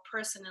feel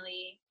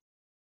personally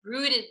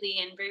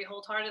rootedly and very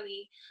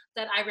wholeheartedly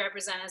that I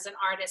represent as an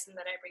artist and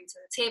that I bring to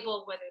the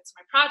table, whether it's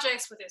my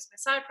projects, whether it's my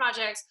side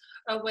projects,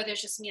 or whether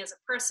it's just me as a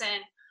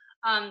person.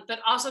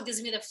 But also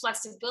gives me the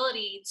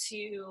flexibility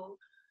to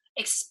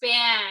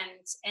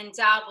expand and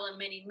dabble in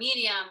many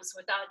mediums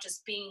without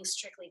just being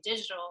strictly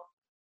digital.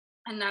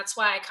 And that's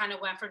why I kind of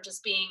went from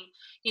just being,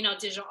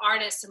 digital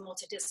artist and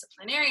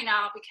multidisciplinary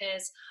now,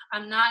 because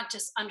I'm not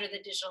just under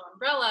the digital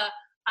umbrella.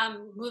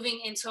 I'm moving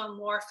into a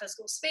more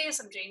physical space.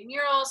 I'm doing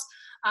murals,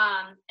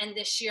 and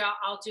this year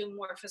I'll do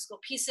more physical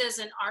pieces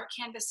and art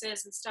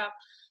canvases and stuff.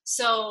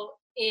 So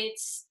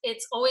it's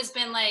always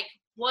been like,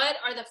 what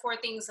are the four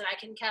things that I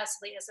can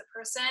encapsulate as a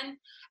person,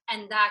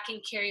 and that can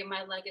carry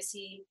my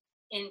legacy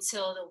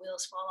until the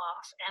wheels fall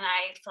off. And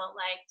I felt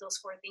like those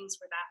four things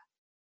were that.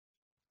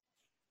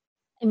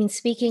 I mean,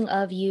 speaking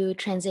of you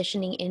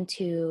transitioning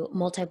into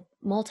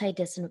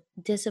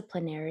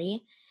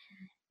multidisciplinary,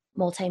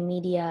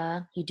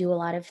 multimedia, you do a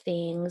lot of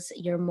things.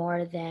 You're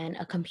more than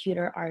a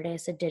computer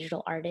artist, a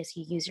digital artist.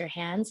 You use your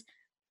hands.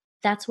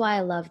 That's why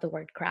I love the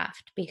word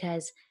craft,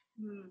 because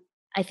Mm.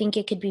 I think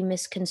it could be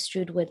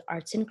misconstrued with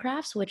arts and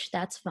crafts, which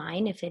that's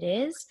fine if it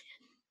is.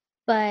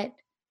 But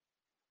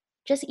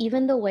just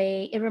even the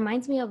way it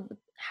reminds me of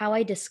how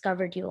I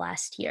discovered you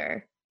last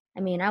year. I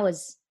mean, I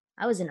was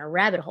in a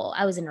rabbit hole.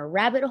 I was in a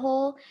rabbit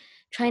hole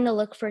trying to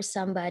look for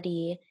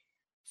somebody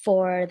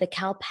for the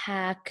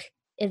CalPAC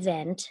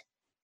event,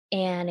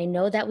 and I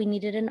know that we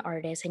needed an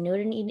artist. I know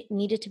it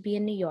needed to be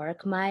in New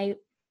York. My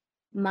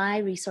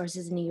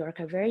resources in New York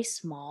are very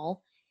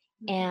small,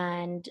 Mhm.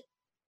 and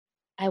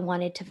I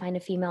wanted to find a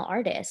female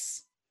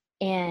artist.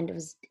 And it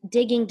was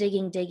digging,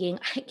 digging, digging.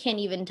 I can't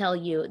even tell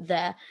you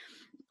the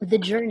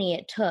journey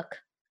it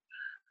took.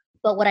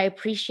 But what I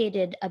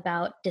appreciated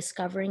about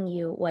discovering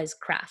you was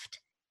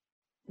craft,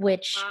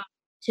 which Wow.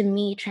 to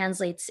me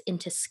translates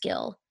into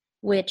skill,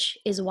 which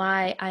is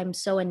why I'm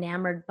so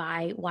enamored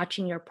by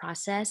watching your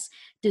process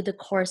through the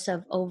course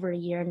of over a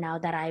year now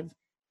that I've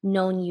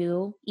known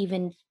you,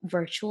 even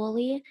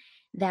virtually,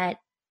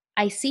 that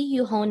I see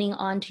you honing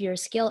on to your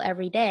skill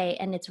every day.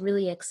 And it's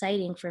really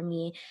exciting for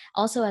me,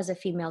 also as a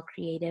female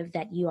creative,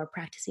 that you are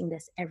practicing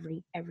this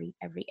every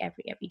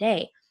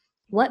day.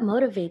 What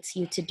motivates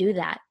you to do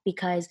that?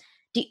 Because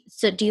do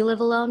you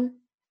live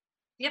alone?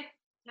 Yep.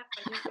 Yep,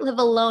 I do. I live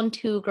alone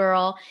too,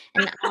 girl,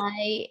 and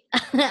I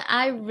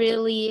I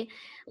really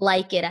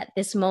like it at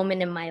this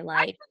moment in my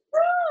life. Woo!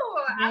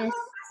 I Yes.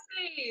 love this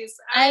space.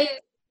 I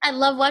I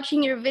love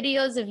watching your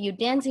videos of you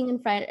dancing in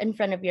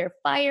front of your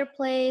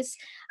fireplace.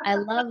 I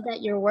love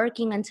that you're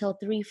working until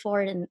 3,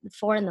 4 in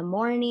the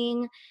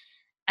morning.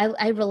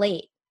 I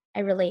relate.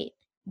 I relate.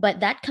 But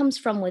that comes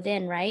from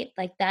within, right?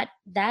 Like that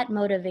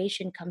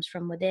motivation comes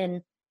from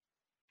within.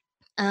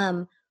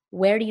 Um,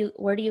 where do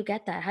you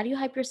get that? How do you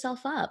hype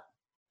yourself up?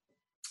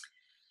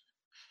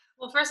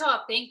 Well, first of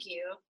all, thank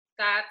you.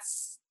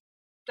 That's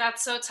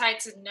so tight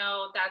to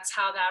know that's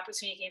how the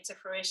opportunity came to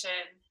fruition.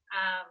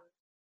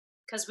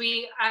 Because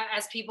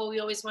as people, we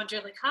always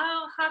wonder like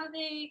how do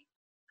they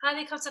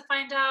come to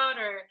find out,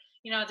 or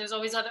there's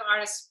always other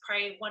artists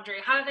probably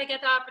wondering how did they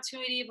get the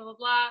opportunity, blah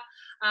blah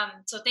blah.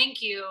 So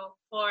thank you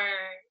for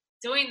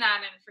doing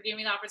that and for giving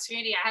me the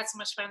opportunity. I had so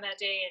much fun that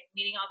day and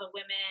meeting all the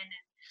women and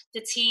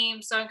the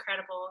team, so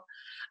incredible.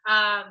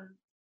 Um,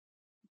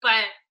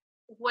 but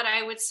what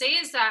I would say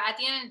is that at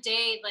the end of the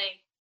day,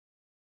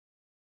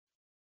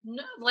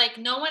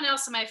 no one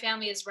else in my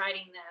family is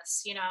writing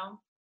this,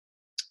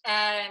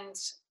 and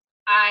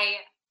I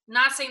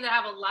not saying that I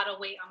have a lot of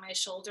weight on my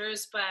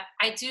shoulders, but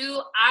I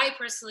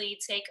personally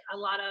take a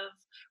lot of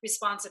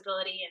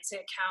responsibility into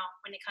account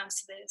when it comes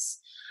to this.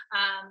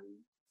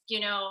 Um,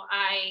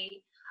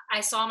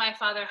 I saw my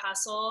father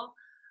hustle.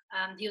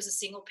 He was a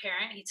single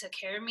parent. He took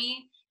care of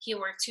me. He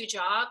worked two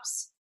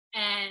jobs,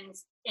 and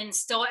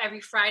still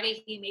every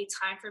Friday he made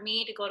time for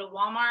me to go to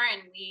Walmart,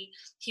 and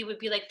he would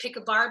be like, pick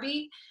a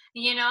Barbie,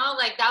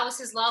 like that was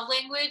his love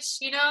language,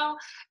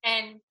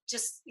 and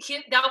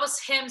that was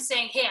him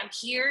saying, hey, I'm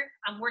here,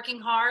 I'm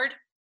working hard,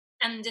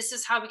 and this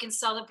is how we can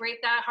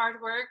celebrate that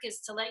hard work, is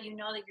to let you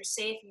know that you're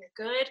safe and you're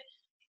good.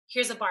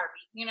 Here's a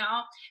Barbie,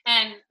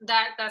 and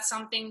that's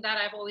something that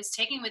I've always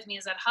taken with me,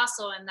 is that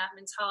hustle and that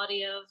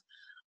mentality of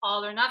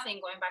all or nothing,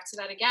 going back to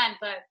that again.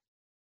 But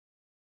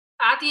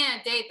at the end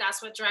of the day, that's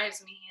what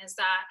drives me, is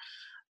that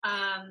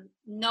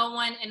no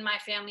one in my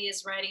family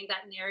is writing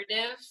that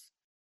narrative,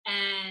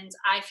 and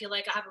I feel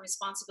like I have a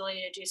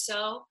responsibility to do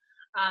so.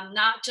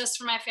 Not just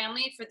for my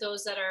family, for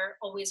those that are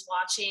always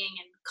watching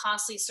and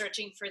constantly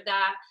searching for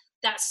that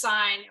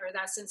sign or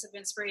that sense of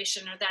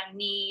inspiration or that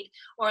need,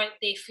 or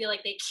they feel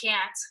like they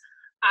can't.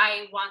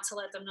 I want to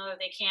let them know that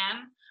they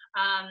can.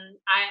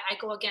 I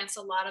go against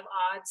a lot of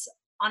odds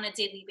on a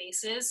daily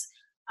basis.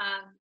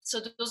 So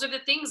those are the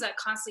things that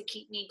constantly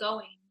keep me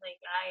going. Like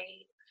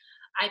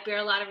I bear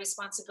a lot of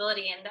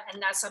responsibility, and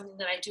that's something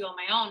that I do on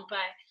my own.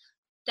 But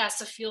that's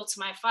the fuel to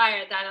my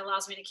fire that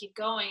allows me to keep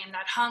going, and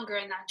that hunger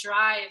and that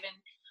drive.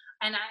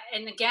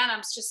 And again,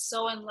 I'm just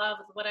so in love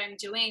with what I'm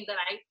doing that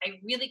I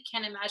really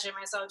can't imagine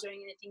myself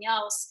doing anything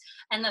else.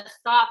 And the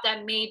thought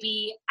that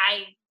maybe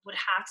I would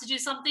have to do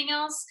something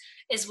else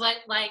is what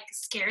like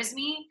scares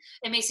me.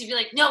 It makes me feel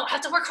like, no, I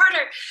have to work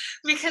harder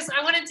because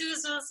I want to do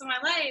this for the rest of my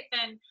life.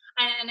 And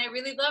I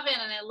really love it,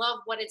 and I love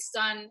what it's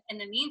done in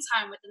the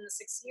meantime within the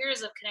 6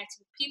 years of connecting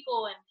with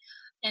people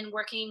and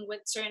working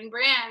with certain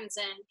brands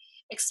and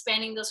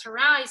expanding those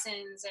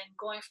horizons and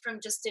going from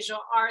just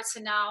digital art to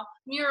now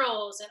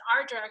murals and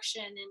art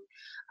direction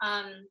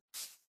and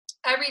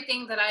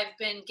everything that I've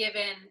been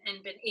given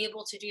and been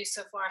able to do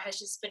so far has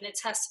just been a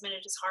testament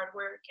to just hard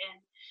work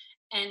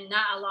and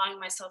not allowing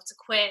myself to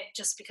quit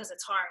just because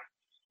it's hard.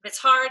 If it's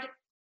hard,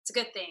 it's a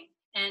good thing,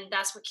 and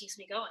that's what keeps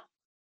me going.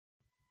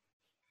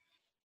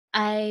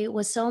 I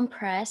was so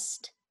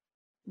impressed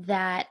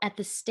that at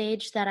the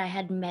stage that I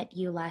had met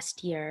you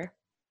last year,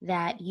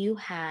 that you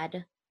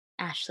had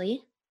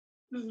Ashley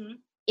Hmm.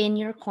 in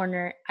your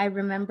corner. I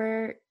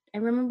remember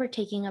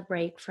taking a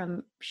break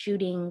from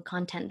shooting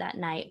content that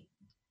night,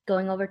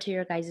 going over to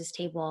your guys'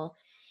 table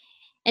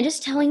and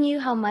just telling you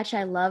how much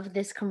I love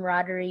this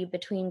camaraderie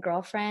between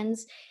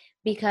girlfriends,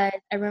 because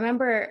I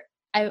remember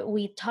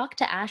we talked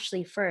to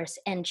Ashley first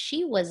and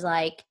she was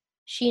like,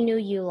 she knew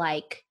you,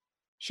 like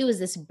she was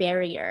this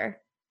barrier.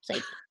 It's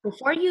like,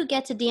 before you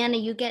get to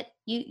Deanna,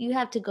 you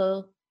have to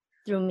go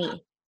through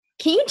me.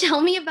 Can you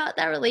tell me about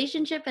that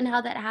relationship and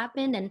how that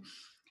happened, and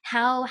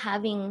how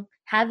having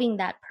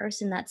that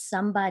person, that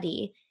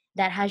somebody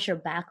that has your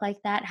back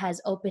like that,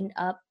 has opened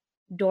up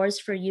doors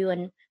for you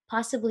and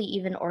possibly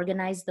even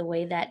organize the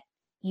way that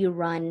you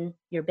run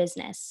your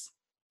business?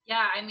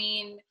 Yeah, I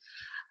mean,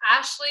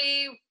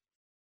 Ashley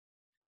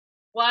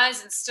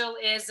was and still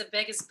is the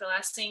biggest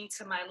blessing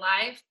to my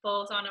life,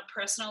 both on a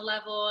personal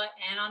level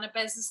and on a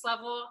business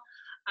level.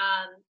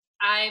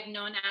 I've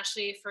known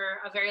Ashley for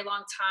a very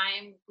long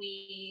time.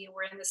 We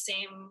were in the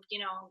same,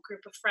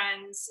 group of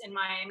friends in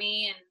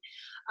Miami,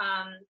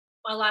 and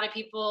a lot of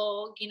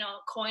people,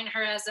 coin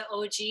her as the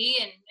OG,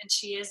 and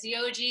she is the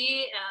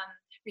OG.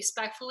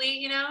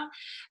 Respectfully,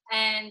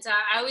 and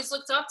I always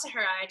looked up to her.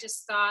 I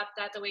just thought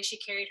that the way she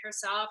carried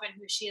herself and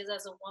who she is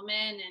as a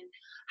woman, and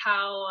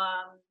how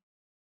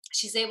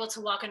she's able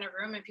to walk in a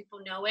room and people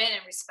know it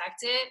and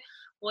respect it,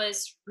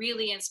 was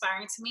really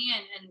inspiring to me,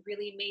 and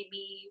really made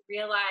me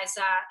realize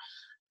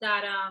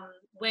that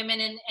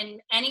women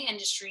in any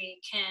industry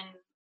can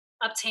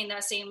obtain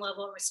that same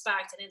level of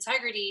respect and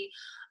integrity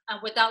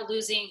without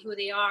losing who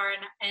they are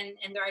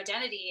and their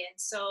identity. And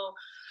so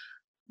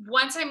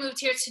once I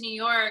moved here to New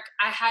York,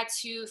 I had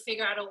to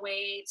figure out a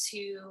way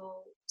to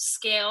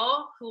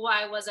scale who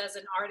I was as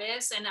an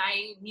artist. And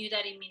I knew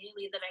that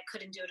immediately that I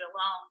couldn't do it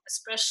alone,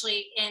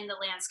 especially in the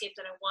landscape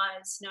that it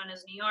was known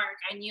as New York.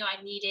 I knew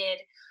I needed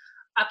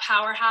a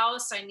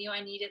powerhouse. I knew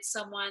I needed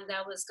someone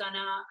that was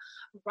gonna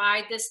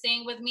ride this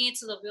thing with me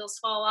till the wheels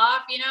fall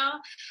off.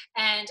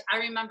 And I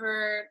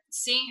remember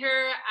seeing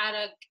her at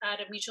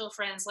a mutual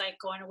friend's like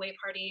going away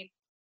party,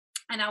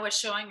 and I was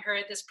showing her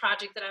this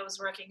project that I was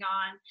working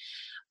on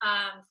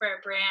for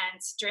a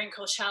brand during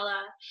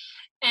Coachella.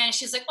 And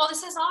she's like, "Oh,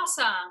 this is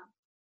awesome.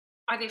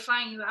 Are they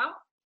flying you out?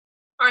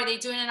 Are they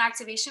doing an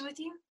activation with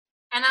you?"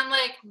 And I'm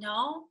like,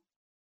 "No,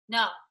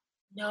 no,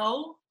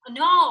 no,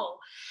 no."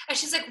 And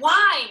she's like,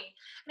 "Why?"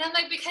 And I'm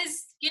like,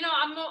 "Because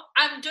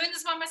I'm doing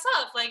this by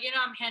myself. Like,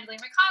 I'm handling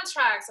my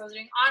contracts. I was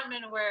doing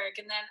admin work,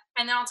 and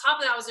then on top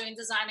of that, I was doing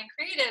design and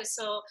creative.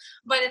 So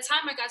by the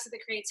time I got to the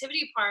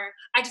creativity part,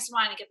 I just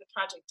wanted to get the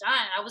project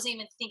done. I wasn't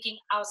even thinking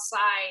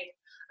outside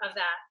of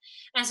that."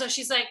 And so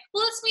she's like,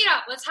 "Well, let's meet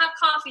up. Let's have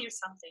coffee or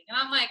something." And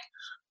I'm like,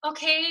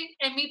 "Okay."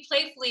 And me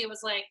playfully, it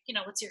was like,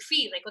 "What's your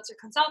fee? Like, what's your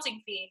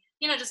consulting fee?"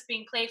 Just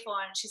being playful.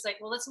 And she's like,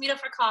 "Well, let's meet up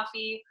for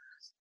coffee."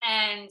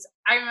 And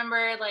I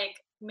remember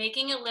like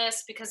making a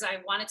list because I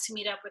wanted to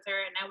meet up with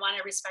her and I wanted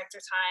to respect her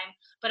time,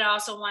 but I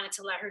also wanted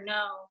to let her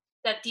know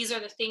that these are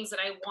the things that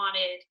I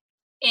wanted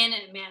in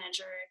a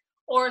manager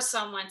or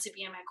someone to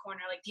be in my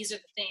corner. Like, these are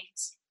the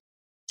things.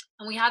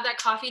 And we had that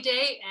coffee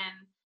date,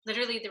 and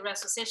literally the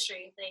rest was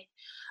history.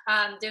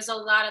 Like, there's a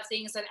lot of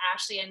things that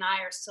Ashley and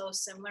I are so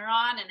similar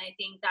on, and I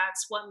think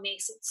that's what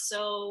makes it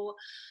so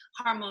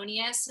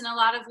harmonious in a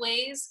lot of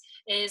ways.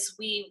 Is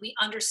we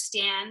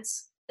understand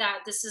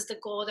that this is the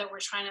goal that we're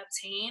trying to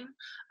obtain,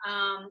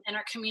 and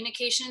our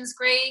communication is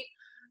great,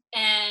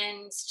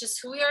 and just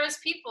who we are as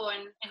people,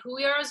 and who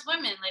we are as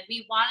women. Like,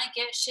 we want to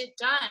get shit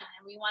done,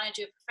 and we want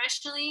to do it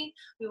professionally,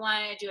 we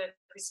want to do it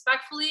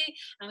respectfully,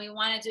 and we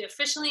want to do it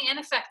efficiently and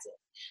effective.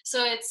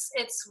 So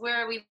it's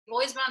where we've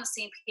always been on the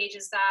same page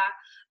as that.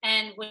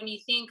 And when you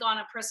think on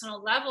a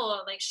personal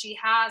level, like, she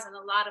has in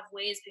a lot of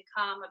ways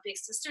become a big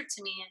sister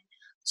to me, and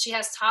she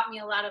has taught me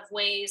a lot of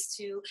ways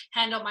to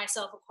handle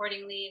myself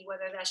accordingly,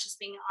 whether that's just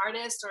being an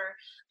artist or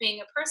being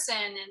a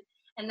person.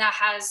 And that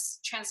has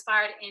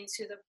transpired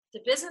into the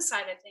business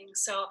side of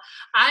things. So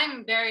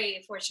I'm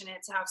very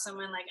fortunate to have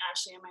someone like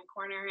Ashley in my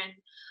corner.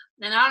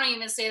 And I don't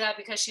even say that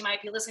because she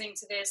might be listening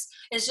to this.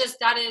 It's just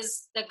that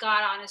is the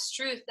God honest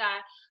truth,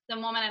 that the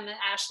moment I met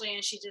Ashley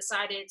and she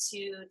decided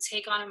to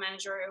take on a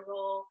managerial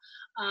role,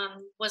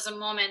 was a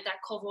moment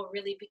that COVL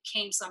really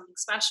became something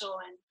special,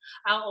 and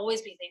I'll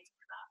always be thankful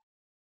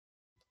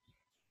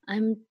for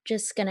I'm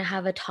just gonna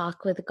have a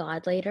talk with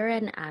God later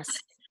and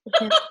ask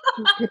him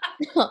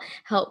to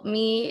help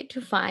me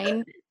to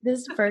find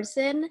this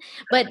person.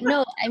 But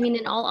no, I mean,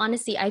 in all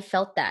honesty, I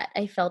felt that.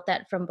 I felt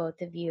that from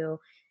both of you,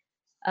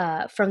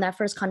 from that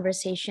first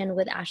conversation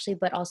with Ashley,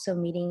 but also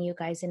meeting you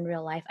guys in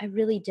real life. I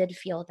really did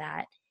feel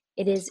that.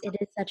 It is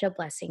such a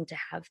blessing to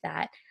have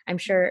that. I'm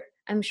sure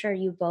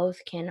you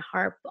both can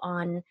harp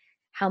on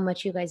how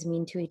much you guys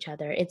mean to each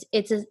other.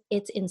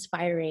 It's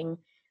inspiring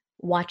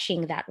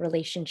watching that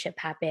relationship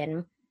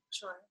happen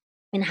sure.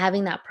 and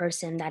having that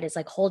person that is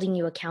like holding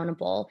you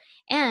accountable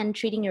and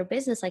treating your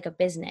business like a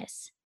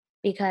business.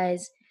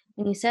 Because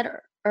when you said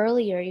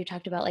earlier, you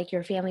talked about like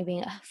your family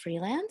being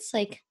freelance,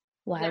 like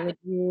why Yeah. would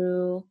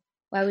you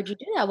why would you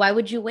do that? Why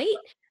would you wait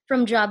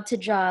from job to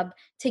job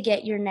to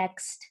get your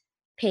next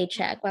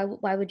paycheck?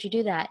 Why would you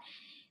do that?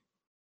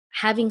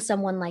 Having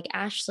someone like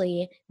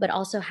Ashley, but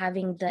also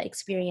having the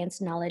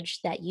experience knowledge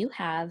that you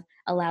have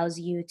allows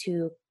you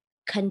to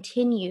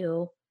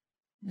continue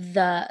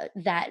that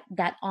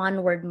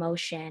onward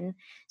motion.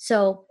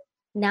 So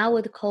now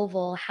with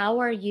COVL, how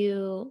are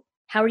you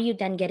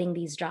then getting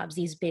these jobs,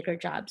 these bigger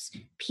jobs?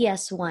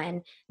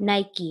 PS1,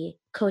 Nike,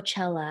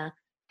 Coachella.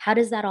 How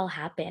does that all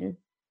happen?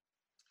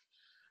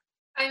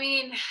 I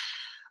mean,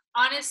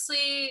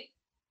 honestly,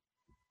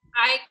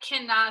 I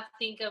cannot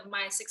think of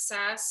my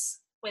success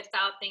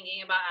without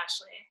thinking about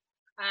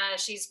Ashley.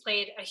 She's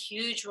played a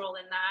huge role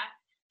in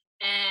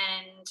that,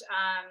 and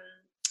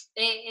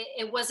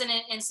it wasn't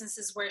in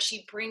instances where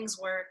she brings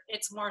work.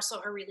 It's more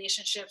so her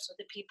relationships with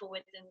the people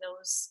within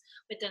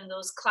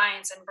those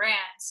clients and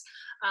brands.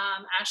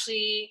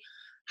 Ashley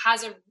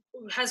has a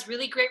has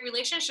really great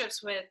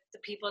relationships with the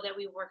people that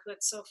we worked with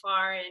so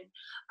far, and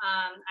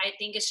I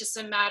think it's just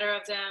a matter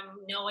of them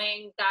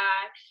knowing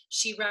that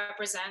she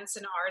represents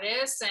an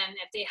artist, and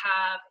if they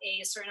have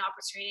a certain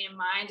opportunity in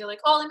mind, they're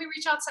like, oh, let me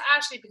reach out to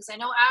Ashley because I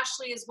know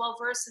Ashley is well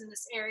versed in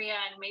this area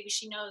and maybe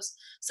she knows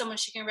someone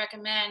she can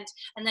recommend.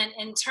 And then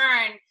in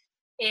turn,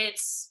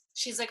 it's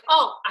she's like,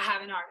 oh, I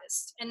have an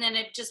artist, and then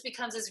it just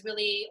becomes this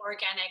really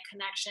organic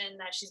connection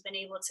that she's been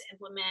able to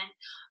implement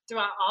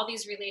throughout all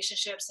these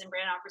relationships and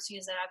brand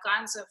opportunities that I've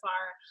gotten so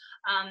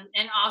far.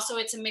 And also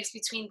it's a mix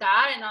between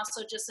that and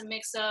also just a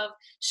mix of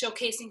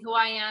showcasing who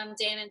I am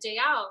day in and day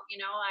out.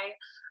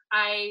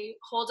 I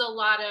hold a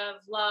lot of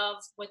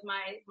love with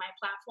my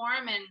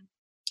platform, and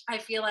I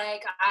feel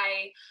like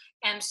I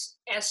am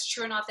as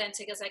true and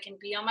authentic as I can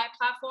be on my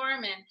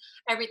platform, and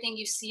everything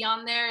you see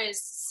on there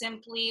is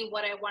simply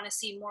what I want to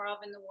see more of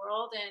in the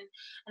world.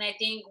 And I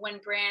think when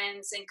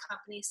brands and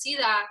companies see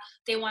that,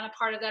 they want a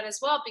part of that as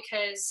well,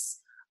 because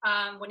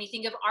when you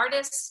think of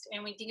artists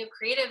and when you think of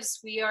creatives,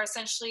 we are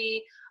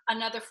essentially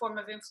another form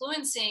of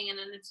influencing and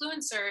an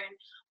influencer, and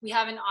we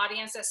have an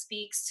audience that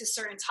speaks to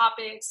certain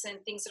topics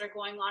and things that are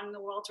going on in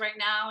the world right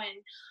now. And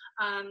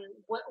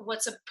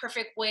what's a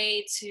perfect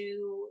way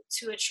to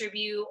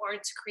attribute or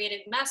to create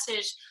a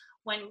message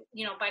when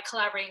by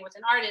collaborating with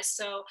an artist.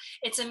 So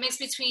it's a mix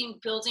between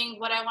building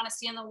what I want to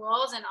see in the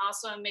world and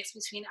also a mix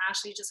between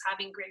actually just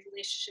having great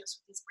relationships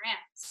with these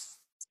brands.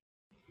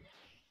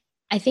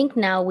 I think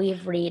now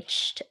we've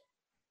reached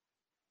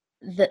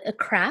the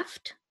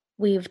craft.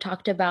 We've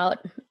talked about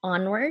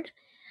onward.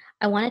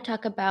 I want to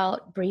talk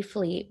about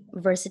briefly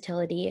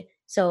versatility.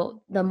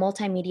 So, the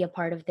multimedia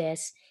part of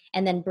this,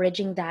 and then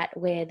bridging that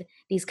with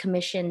these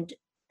commissioned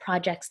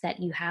projects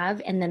that you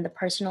have, and then the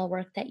personal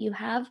work that you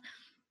have.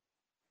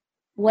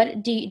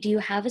 What do you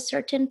have a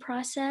certain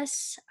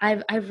process?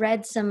 I've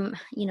read some,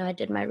 I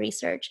did my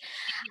research.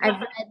 I've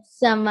read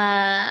some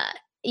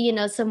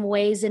some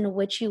ways in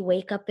which you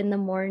wake up in the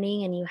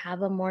morning and you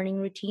have a morning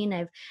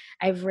routine.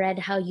 I've read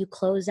how you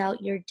close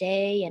out your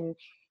day and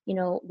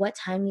what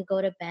time you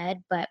go to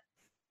bed, but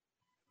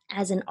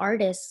as an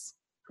artist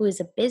who is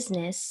a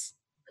business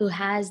who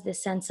has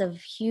this sense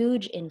of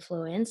huge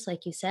influence,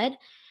 like you said,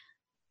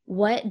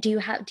 what do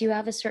you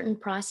have a certain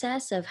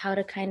process of how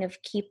to kind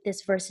of keep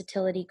this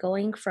versatility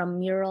going from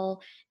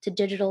mural to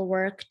digital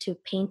work to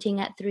painting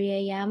at 3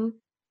 a.m.?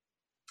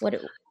 What I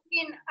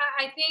mean,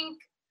 I think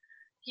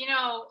you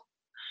know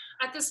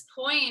at this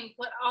point,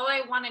 what all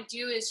I want to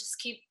do is just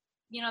keep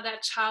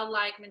that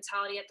childlike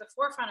mentality at the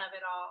forefront of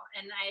it all.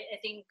 And I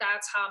think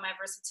that's how my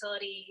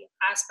versatility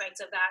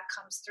aspect of that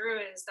comes through,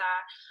 is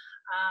that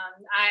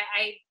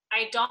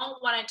I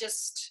don't want to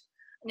just,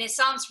 and it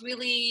sounds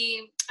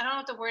really, I don't know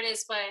what the word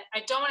is, but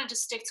I don't want to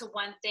just stick to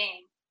one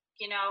thing,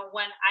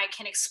 when I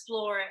can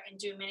explore and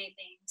do many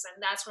things. And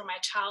that's where my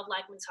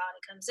childlike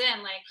mentality comes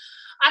in. Like,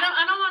 I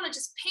don't want to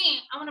just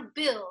paint. I want to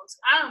build.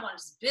 I don't want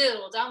to just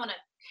build. I want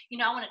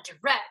to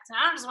direct. And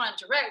I don't just want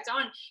to direct.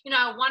 I want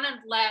to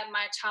let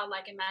my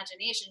childlike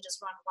imagination just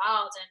run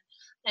wild. And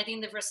I think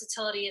the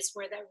versatility is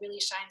where that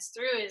really shines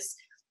through, is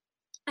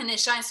and it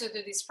shines through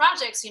these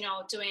projects,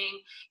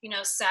 doing,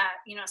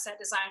 set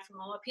design for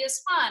MoMA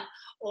PS1,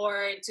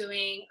 or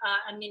doing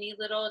a mini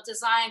little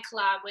design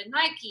collab with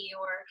Nike,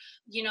 or,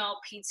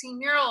 painting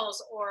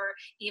murals, or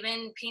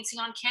even painting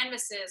on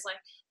canvases. Like,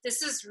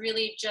 this is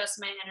really just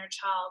my inner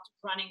child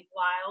running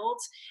wild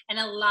and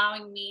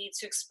allowing me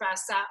to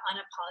express that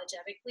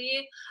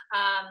unapologetically.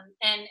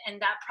 And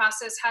that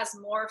process has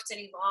morphed and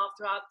evolved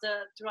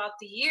throughout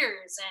the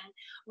years. And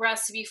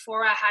whereas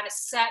before I had a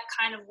set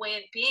kind of way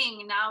of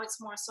being, now it's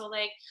more so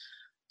like,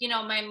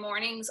 my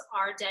mornings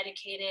are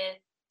dedicated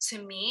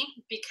to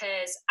me,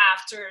 because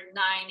after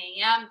 9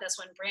 a.m., that's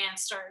when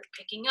brands start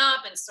picking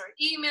up and start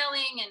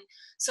emailing. And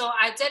so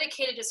I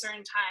dedicated a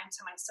certain time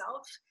to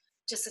myself,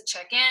 just to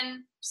check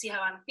in, see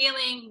how I'm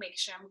feeling, make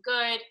sure I'm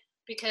good.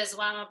 Because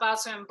what I'm about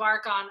to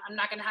embark on, I'm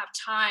not going to have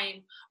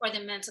time or the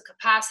mental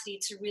capacity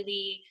to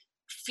really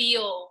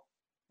feel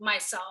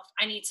myself.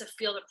 I need to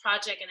feel the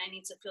project, and I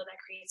need to feel that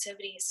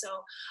creativity.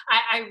 So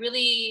I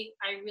really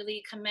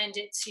commend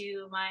it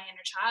to my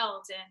inner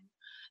child,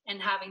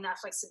 and having that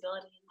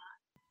flexibility in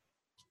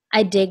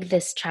I dig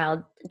this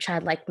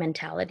childlike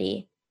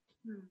mentality.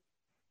 that. Hmm.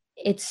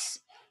 It's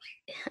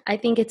I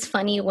think it's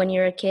funny when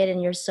you're a kid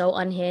and you're so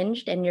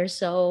unhinged and you're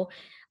so,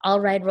 "I'll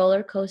ride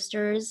roller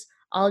coasters,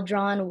 I'll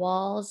draw on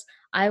walls,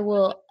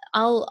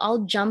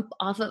 I'll jump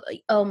off of."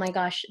 Oh my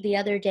gosh, the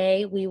other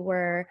day we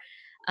were,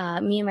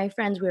 me and my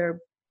friends, we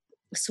were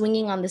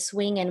swinging on the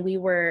swing, and we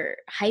were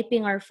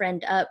hyping our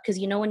friend up, because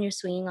when you're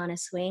swinging on a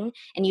swing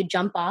and you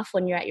jump off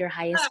when you're at your Ah,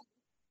 highest,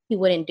 he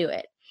wouldn't do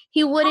it.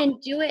 He oh,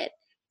 wouldn't do it.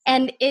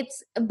 And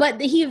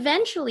but he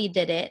eventually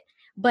did it.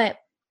 But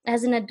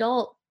as an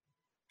adult,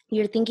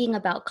 you're thinking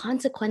about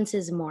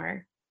consequences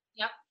more.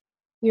 yep.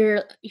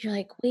 You're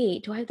like,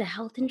 "Wait, do I have the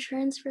health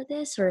insurance for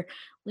this?" Or,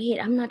 "Wait,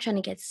 I'm not trying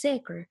to get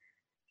sick," or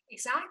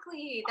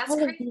Exactly. That's all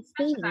crazy of these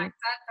you mentioned that. things.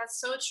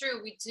 That's so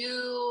true. We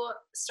do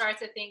start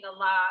to think a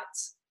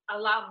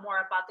lot more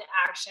about the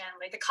action,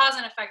 like the cause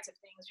and effect of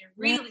things. We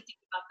Right. really think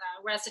about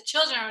that. Whereas the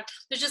children,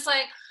 they're just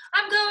like,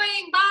 "I'm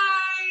going,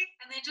 bye,"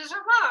 and they just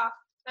run off.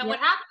 And Yeah. what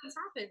happens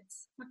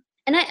happens.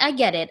 And I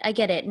get it. I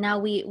get it. Now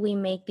we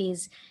make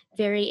these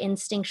very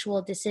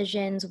instinctual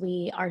decisions.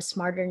 We are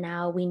smarter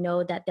now. We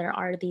know that there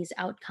are these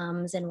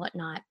outcomes and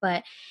whatnot.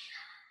 But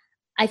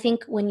I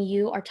think when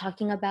you are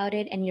talking about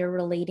it and you're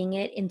relating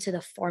it into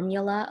the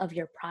formula of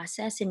your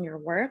process in your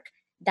work,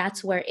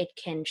 that's where it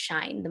can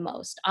shine the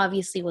most.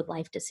 Obviously, with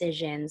life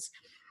decisions,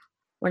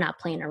 we're not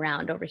playing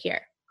around over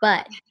here.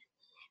 But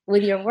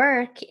with your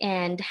work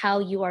and how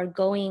you're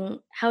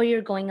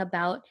going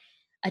about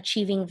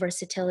achieving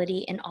versatility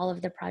in all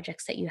of the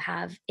projects that you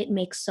have, it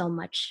makes so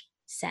much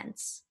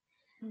sense.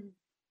 Mhm.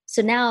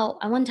 So now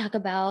I want to talk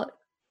about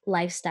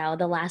lifestyle,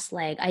 the last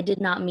leg. I did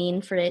not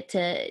mean for it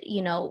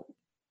to,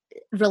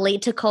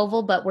 relate to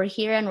Koval, but we're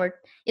here and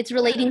it's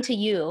relating to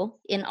you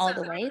in So all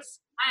the ways.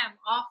 I am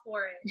all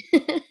for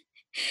it.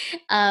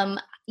 um,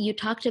 you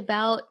talked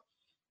about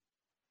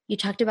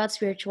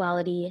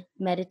spirituality,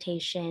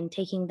 meditation,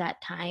 taking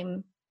that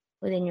time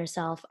within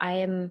yourself.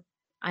 I'm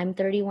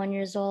 31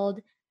 years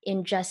old.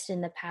 In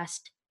the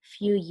past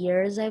few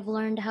years, I've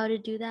learned how to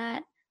do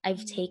that. I've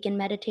Mhm. taken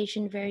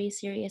meditation very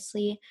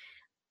seriously.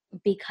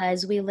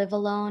 Because we live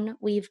alone,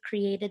 we've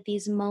created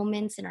these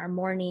moments in our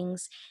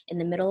mornings, in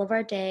the middle of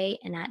our day,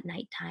 and at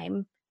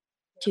nighttime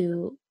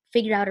to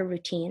figure out a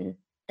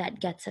routine that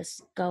gets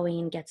us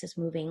going, gets us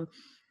moving.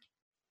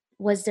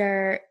 Was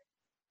there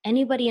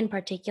anybody in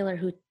particular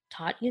who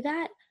taught you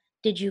that?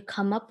 Did you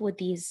come up with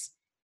these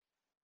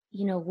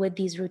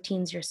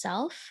routines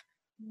yourself?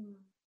 Mhm.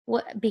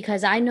 What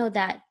Because I know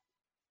that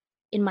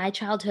in my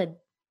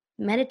childhood,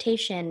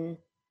 meditation,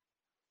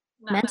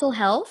 Not my mental thing.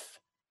 health,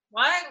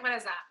 What? What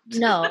is that?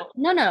 no,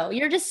 no, no.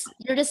 You're just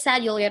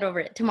sad. You'll get over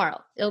it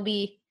tomorrow.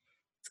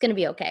 It's gonna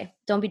be okay.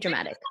 Don't be Drink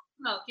dramatic.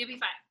 milk, you'll be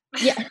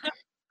fine. Yeah,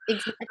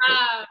 exactly.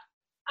 uh,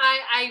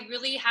 I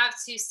really have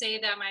to say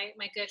that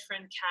my good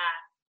friend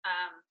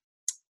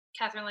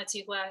Catherine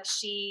Latigua,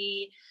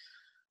 she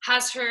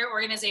has her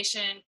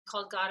organization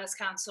called Goddess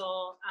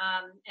Council,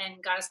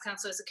 and Goddess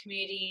Council is a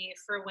community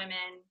for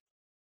women.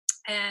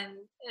 And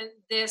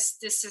this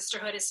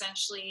sisterhood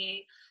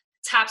essentially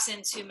taps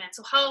into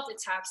mental health, it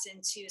taps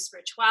into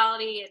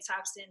spirituality, it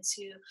taps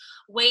into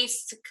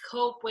ways to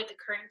cope with the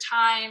current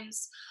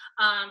times,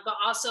 but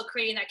also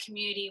creating that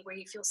community where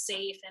you feel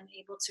safe and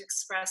able to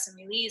express and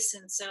release.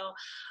 And so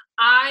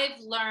I've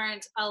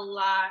learned a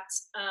lot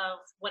of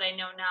what I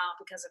know now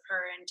because of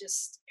her, and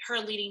just her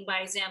leading by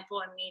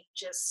example, and me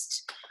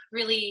just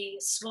really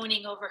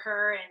swooning over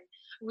her and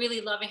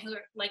really loving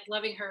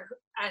her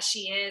as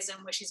she is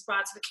and what she's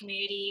brought to the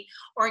community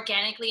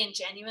organically and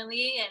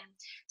genuinely. And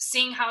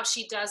seeing how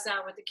she does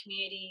that with the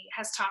community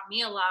has taught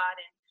me a lot.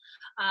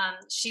 And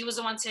she was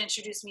the one to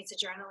introduce me to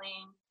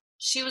journaling.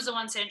 She was the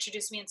one to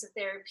introduce me into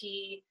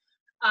therapy.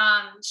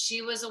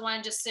 She was the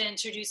one just to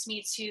introduce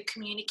me to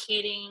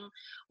communicating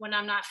when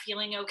I'm not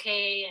feeling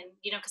okay. And,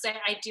 because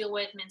I deal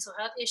with mental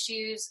health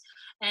issues.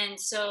 And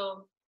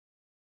so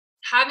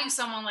having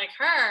someone like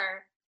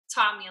her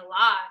taught me a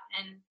lot.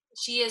 And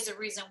she is the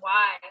reason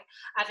why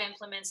I've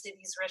implemented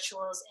these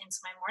rituals into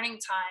my morning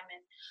time.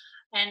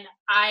 And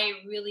I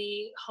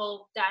really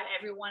hope that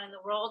everyone in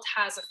the world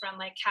has a friend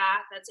like Kat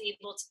that's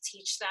able to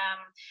teach them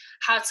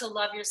how to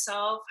love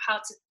yourself, how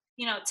to,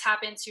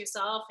 tap into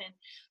yourself and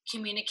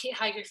communicate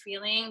how you're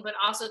feeling, but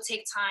also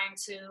take time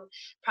to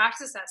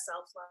practice that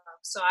self love.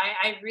 So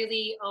I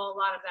really owe a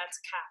lot of that to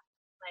Kat,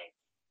 like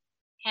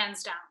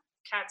hands down.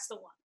 Kat's the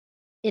one.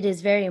 It is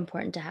very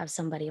important to have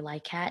somebody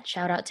like Kat.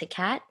 Shout out to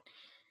Kat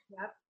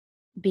Yep,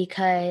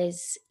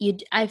 because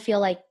I feel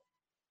like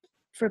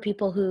for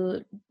people who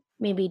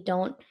maybe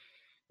don't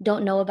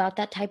know about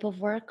that type of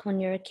work when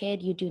you're a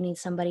kid, you do need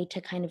somebody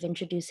to kind of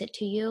introduce it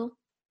to you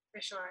for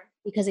sure.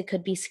 because it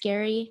could be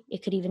scary.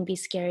 It could even be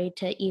scary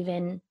to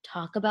even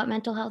talk about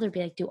mental health or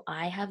be like, "Do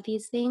I have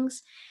these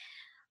things?"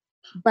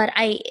 But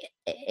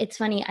it's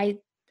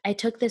funny. I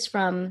took this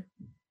from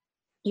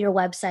your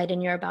website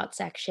in your about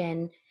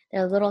section.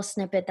 There's a little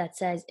snippet that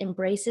says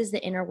embraces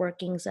the inner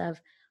workings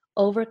of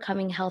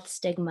overcoming health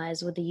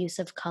stigmas with the use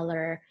of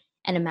color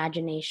and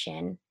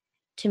imagination.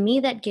 To me,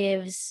 that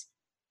gives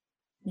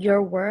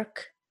your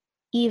work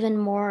even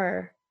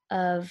more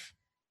of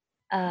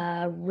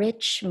a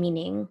rich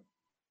meaning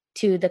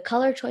to the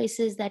color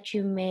choices that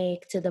you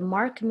make, to the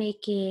mark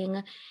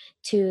making,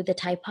 to the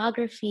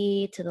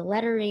typography, to the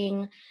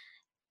lettering.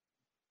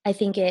 I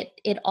think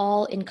it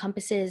all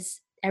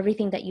encompasses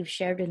everything that you've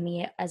shared with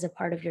me as a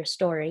part of your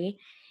story.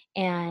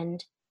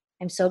 And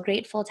I'm so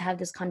grateful to have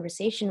this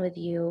conversation with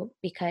you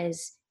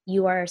because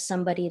you are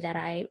somebody that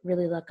I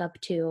really look up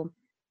to.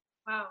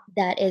 Wow.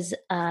 That is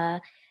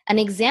an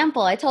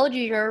example. I told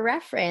you you're a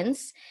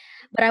reference,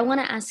 but I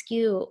want to ask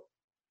you,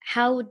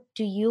 how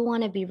do you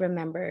want to be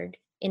remembered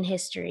in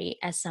history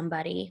as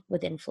somebody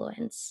with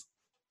influence?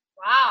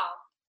 Wow.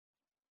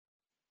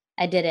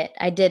 I did it.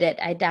 I did it.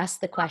 I'd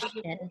asked the Wow,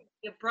 question.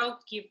 you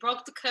broke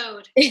the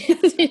code. You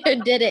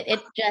did it.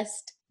 That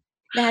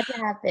had to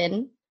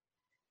happen.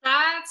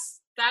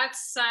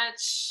 That's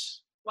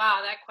such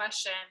wow, that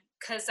question,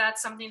 because that's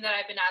something that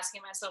I've been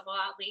asking myself a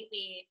lot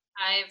lately.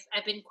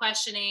 I've been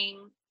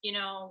questioning,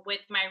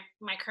 with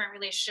my current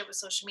relationship with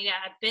social media.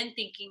 I've been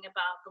thinking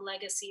about the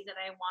legacy that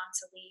I want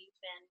to leave,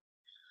 and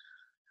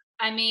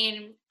I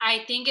mean,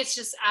 I think it's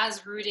just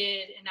as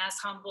rooted and as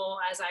humble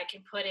as I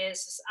can put it.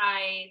 It's just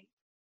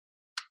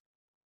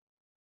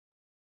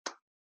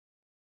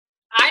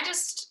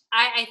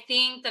I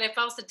think that if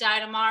I was to die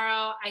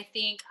tomorrow, I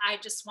think I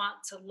just want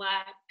to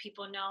let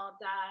people know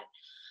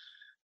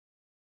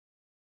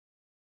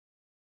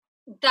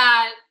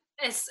that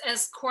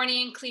as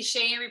corny and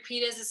cliche and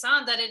repeat as it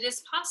sounds, that it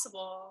is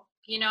possible.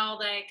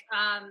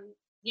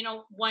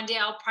 One day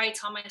I'll probably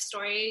tell my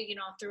story,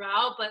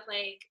 throughout, but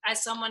like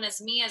as someone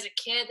as me as a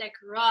kid that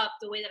grew up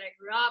the way that I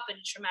grew up in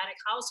a traumatic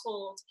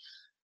household,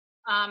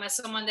 as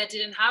someone that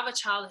didn't have a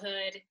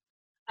childhood,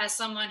 as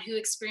someone who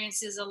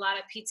experiences a lot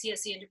of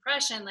PTSD and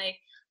depression, like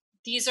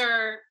these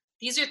are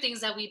these are things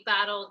that we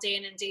battle day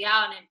in and day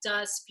out, and it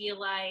does feel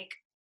like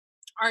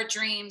our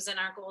dreams and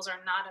our goals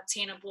are not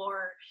obtainable,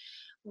 or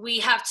we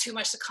have too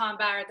much to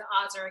combat, or the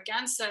odds are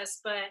against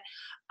us. But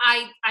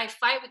I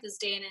fight with this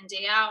day in and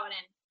day out,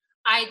 and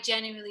I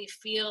genuinely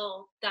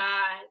feel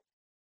that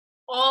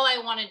all I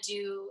want to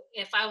do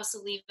if I was to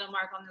leave a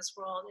mark on this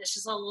world is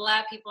just to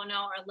let people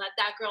know, or let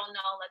that girl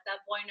know, let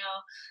that boy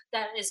know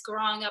that is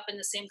growing up in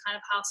the same kind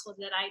of household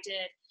that I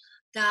did,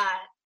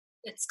 that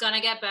it's gonna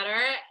get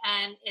better,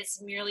 and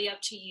it's merely up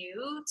to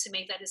you to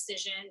make that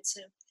decision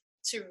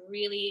to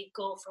really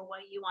go for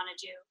what you want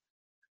to do.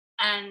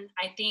 And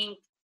I think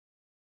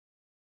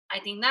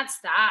that's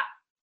that.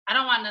 I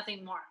don't want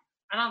nothing more.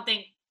 I don't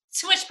think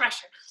too much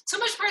pressure. Too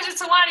much pressure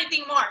to want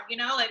anything more.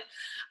 Like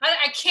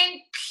I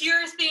can't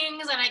cure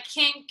things, and I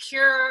can't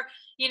cure.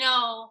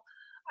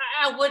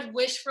 I would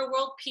wish for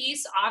world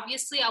peace.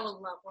 Obviously, I would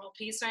love world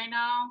peace right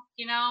now.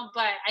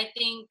 But I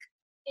think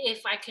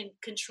if I can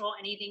control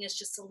anything, it's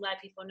just to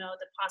let people know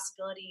the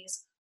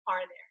possibilities are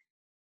there.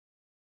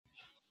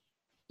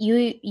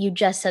 You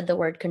just said the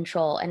word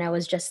control, and I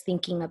was just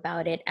thinking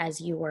about it as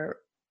you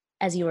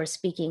were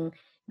speaking,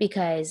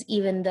 because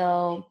even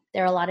though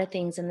there are a lot of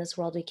things in this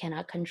world we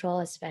cannot control,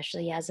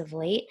 especially as of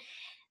late,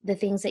 the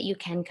things that you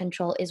can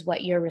control is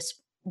what you're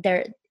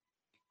there.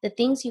 The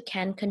things you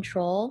can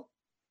control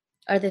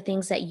are the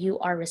things that you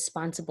are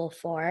responsible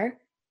for,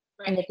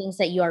 and the Right. things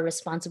that you are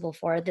responsible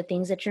for, the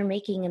things that you're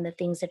making and the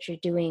things that you're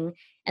doing,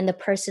 and the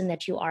person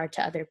that you are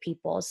to other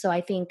people. So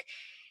I think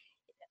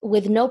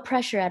with no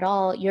pressure at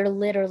all, you're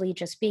literally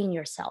just being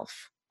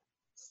yourself.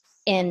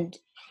 And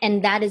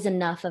that is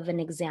enough of an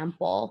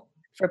example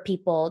for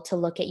people to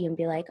look at you and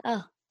be like,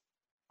 "Oh,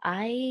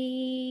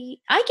 I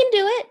can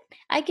do it.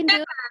 I can do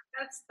it."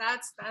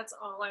 That's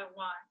all I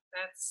want.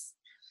 That's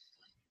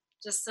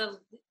just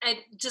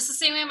the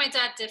same way my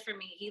dad did for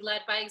me. He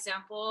led by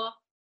example.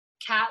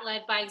 Cat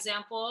led by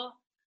example,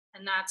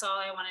 and that's all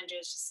I want to do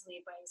is just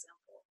lead by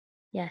example.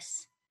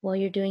 Yes. Well,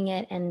 you're doing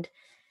it, and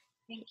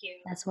Thank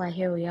you. that's why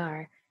here we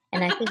are.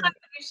 And I I think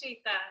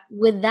appreciate that.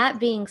 with that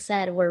being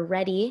said, we're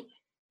ready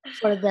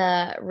for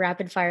the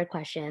rapid fire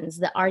questions.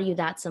 The Are You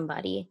That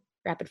Somebody?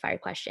 rapid fire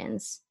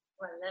questions.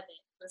 Oh, I love it.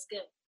 Let's go.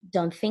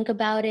 Don't think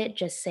about it.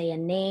 Just say a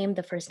name,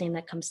 the first name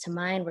that comes to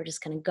mind. We're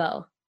just going to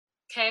go.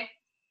 Okay.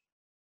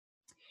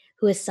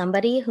 Who is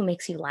somebody who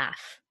makes you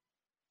laugh?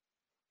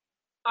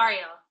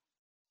 Ariel.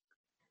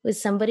 Who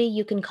is somebody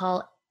you can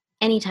call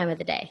any time of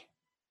the day?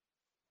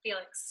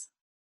 Felix.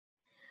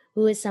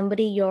 Who is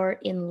somebody you're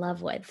in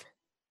love with?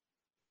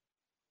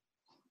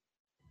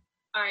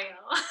 Ariel.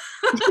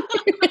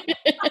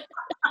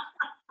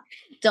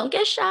 Don't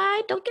get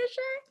shy. Don't get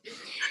shy.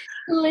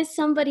 Who is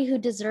somebody who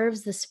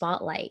deserves the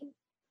spotlight?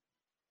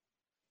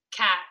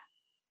 Cat.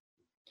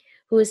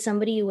 Who is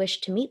somebody you wish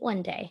to meet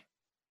one day?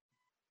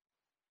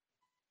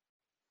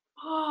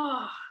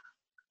 Oh,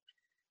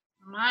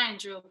 mine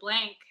drew a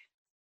blank.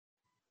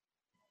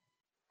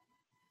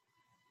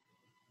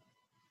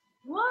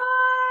 What?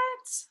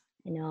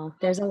 I know,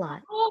 there's a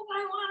lot. Oh,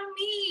 I want to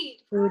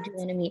meet. Who would you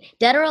want to meet?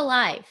 Dead or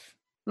alive?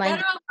 Dead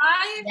or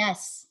alive?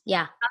 Yes.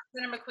 Yeah.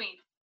 Alexander McQueen.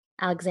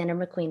 Alexander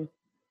McQueen.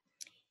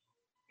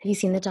 Have you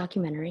seen the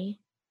documentary?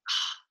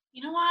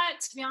 You know what?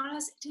 To be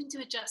honest, it didn't do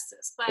it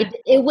justice. But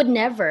it would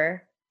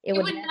never. It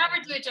would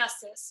never do it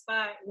justice.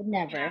 But it would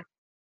never. Yeah.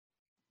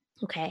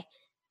 Okay.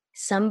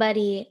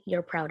 Somebody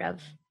you're proud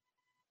of.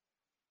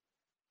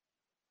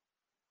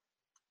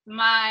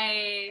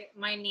 My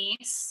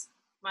niece,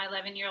 my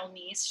 11-year-old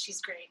niece,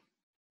 she's great.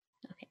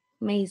 Okay.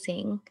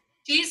 Amazing.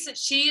 She's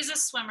a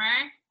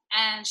swimmer,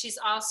 and she's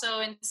also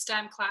in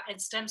STEM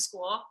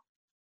school.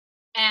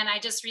 And I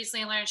just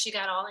recently learned she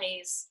got all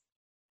A's.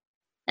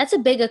 That's a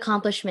big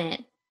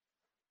accomplishment.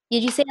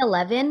 Did you say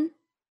 11?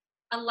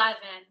 11.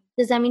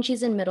 Does that mean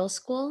she's in middle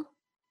school?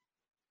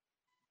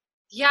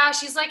 Yeah,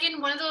 she's like in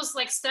one of those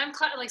like STEM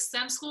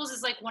schools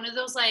is like one of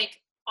those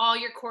like all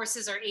your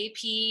courses are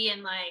AP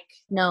and like.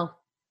 No.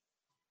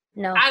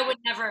 I could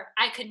never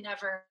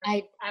ever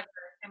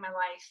in my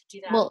life do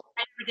that. Well,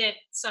 I never did.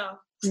 So.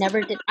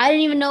 Never did. I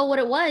didn't even know what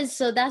it was.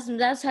 So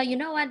that's how you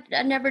know I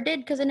never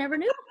did, because I never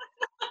knew.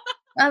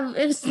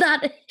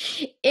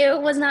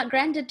 It was not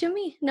granted to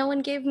me. No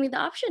one gave me the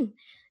option.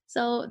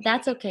 So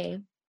that's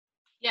okay.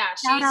 Yeah.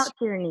 Shout out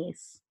to your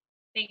niece.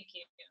 Thank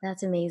you.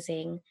 That's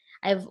amazing.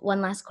 I have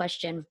one last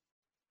question.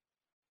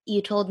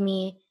 You told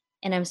me,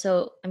 and I'm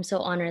so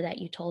honored that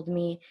you told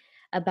me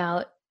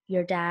about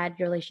your dad,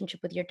 your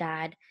relationship with your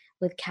dad,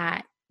 with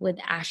Kat, with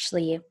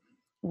Ashley,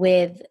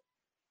 with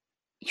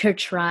your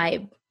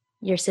tribe,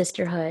 your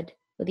sisterhood,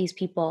 with these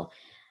people.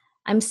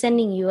 I'm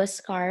sending you a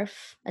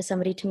scarf, a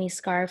Somebody to Me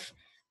scarf.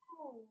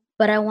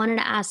 But I wanted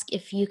to ask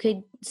if you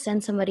could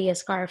send somebody a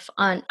scarf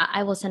on.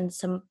 I will send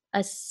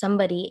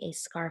somebody a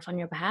scarf on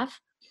your behalf.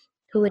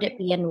 Who would it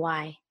be and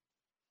why?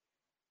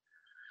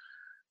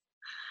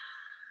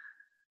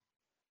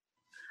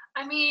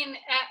 I mean,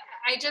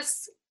 it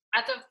just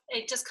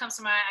comes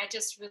to mind. I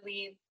just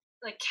really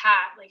like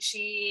Kat. Like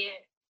she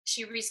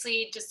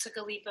recently just took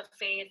a leap of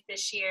faith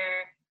this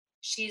year.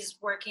 She's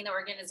working the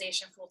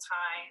organization full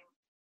time,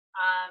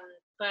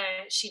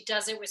 but she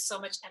does it with so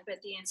much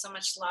empathy and so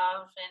much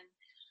love and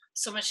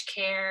so much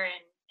care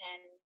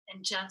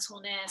and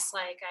gentleness.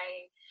 Like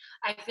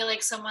I feel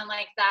like someone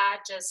like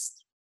that just.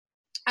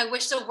 I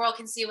wish the world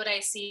can see what I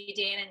see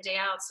day in and day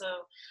out. So,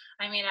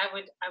 I mean, I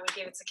would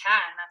give it to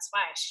Kat, and that's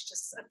why she's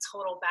just a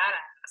total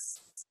badass.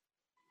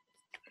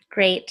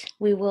 Great.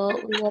 We will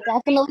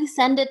definitely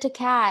send it to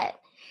Kat.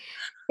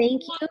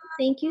 Thank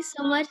you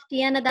so much,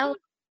 Deanna. That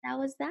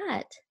was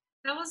that.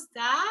 That was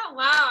that.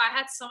 Wow, I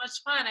had so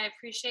much fun. I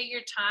appreciate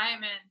your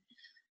time and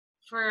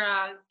for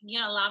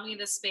allowing me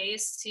the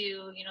space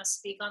to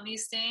speak on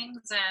these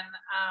things, and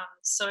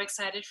so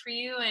excited for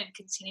you and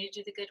continue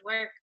to do the good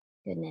work.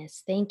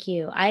 Goodness, thank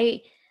you.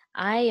 I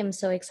am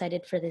so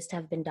excited for this to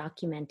have been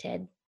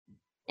documented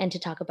and to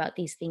talk about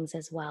these things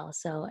as well.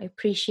 So I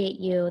appreciate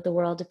you. The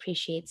world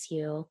appreciates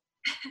you.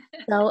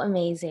 So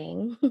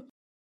amazing.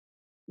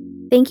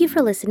 Thank you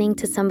for listening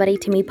to Somebody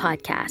to Me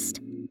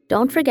podcast.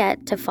 Don't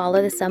forget to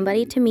follow the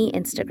Somebody to Me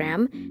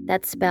Instagram.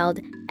 That's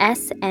spelled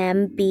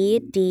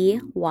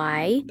SMBDY,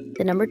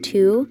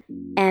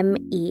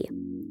 2ME.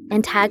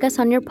 And tag us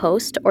on your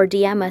post or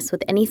DM us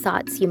with any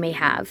thoughts you may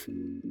have.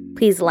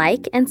 Please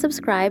like and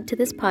subscribe to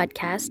this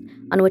podcast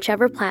on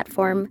whichever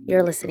platform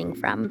you're listening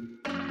from.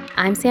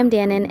 I'm Sam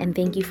Dannon, and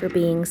thank you for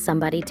being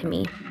somebody to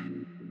me.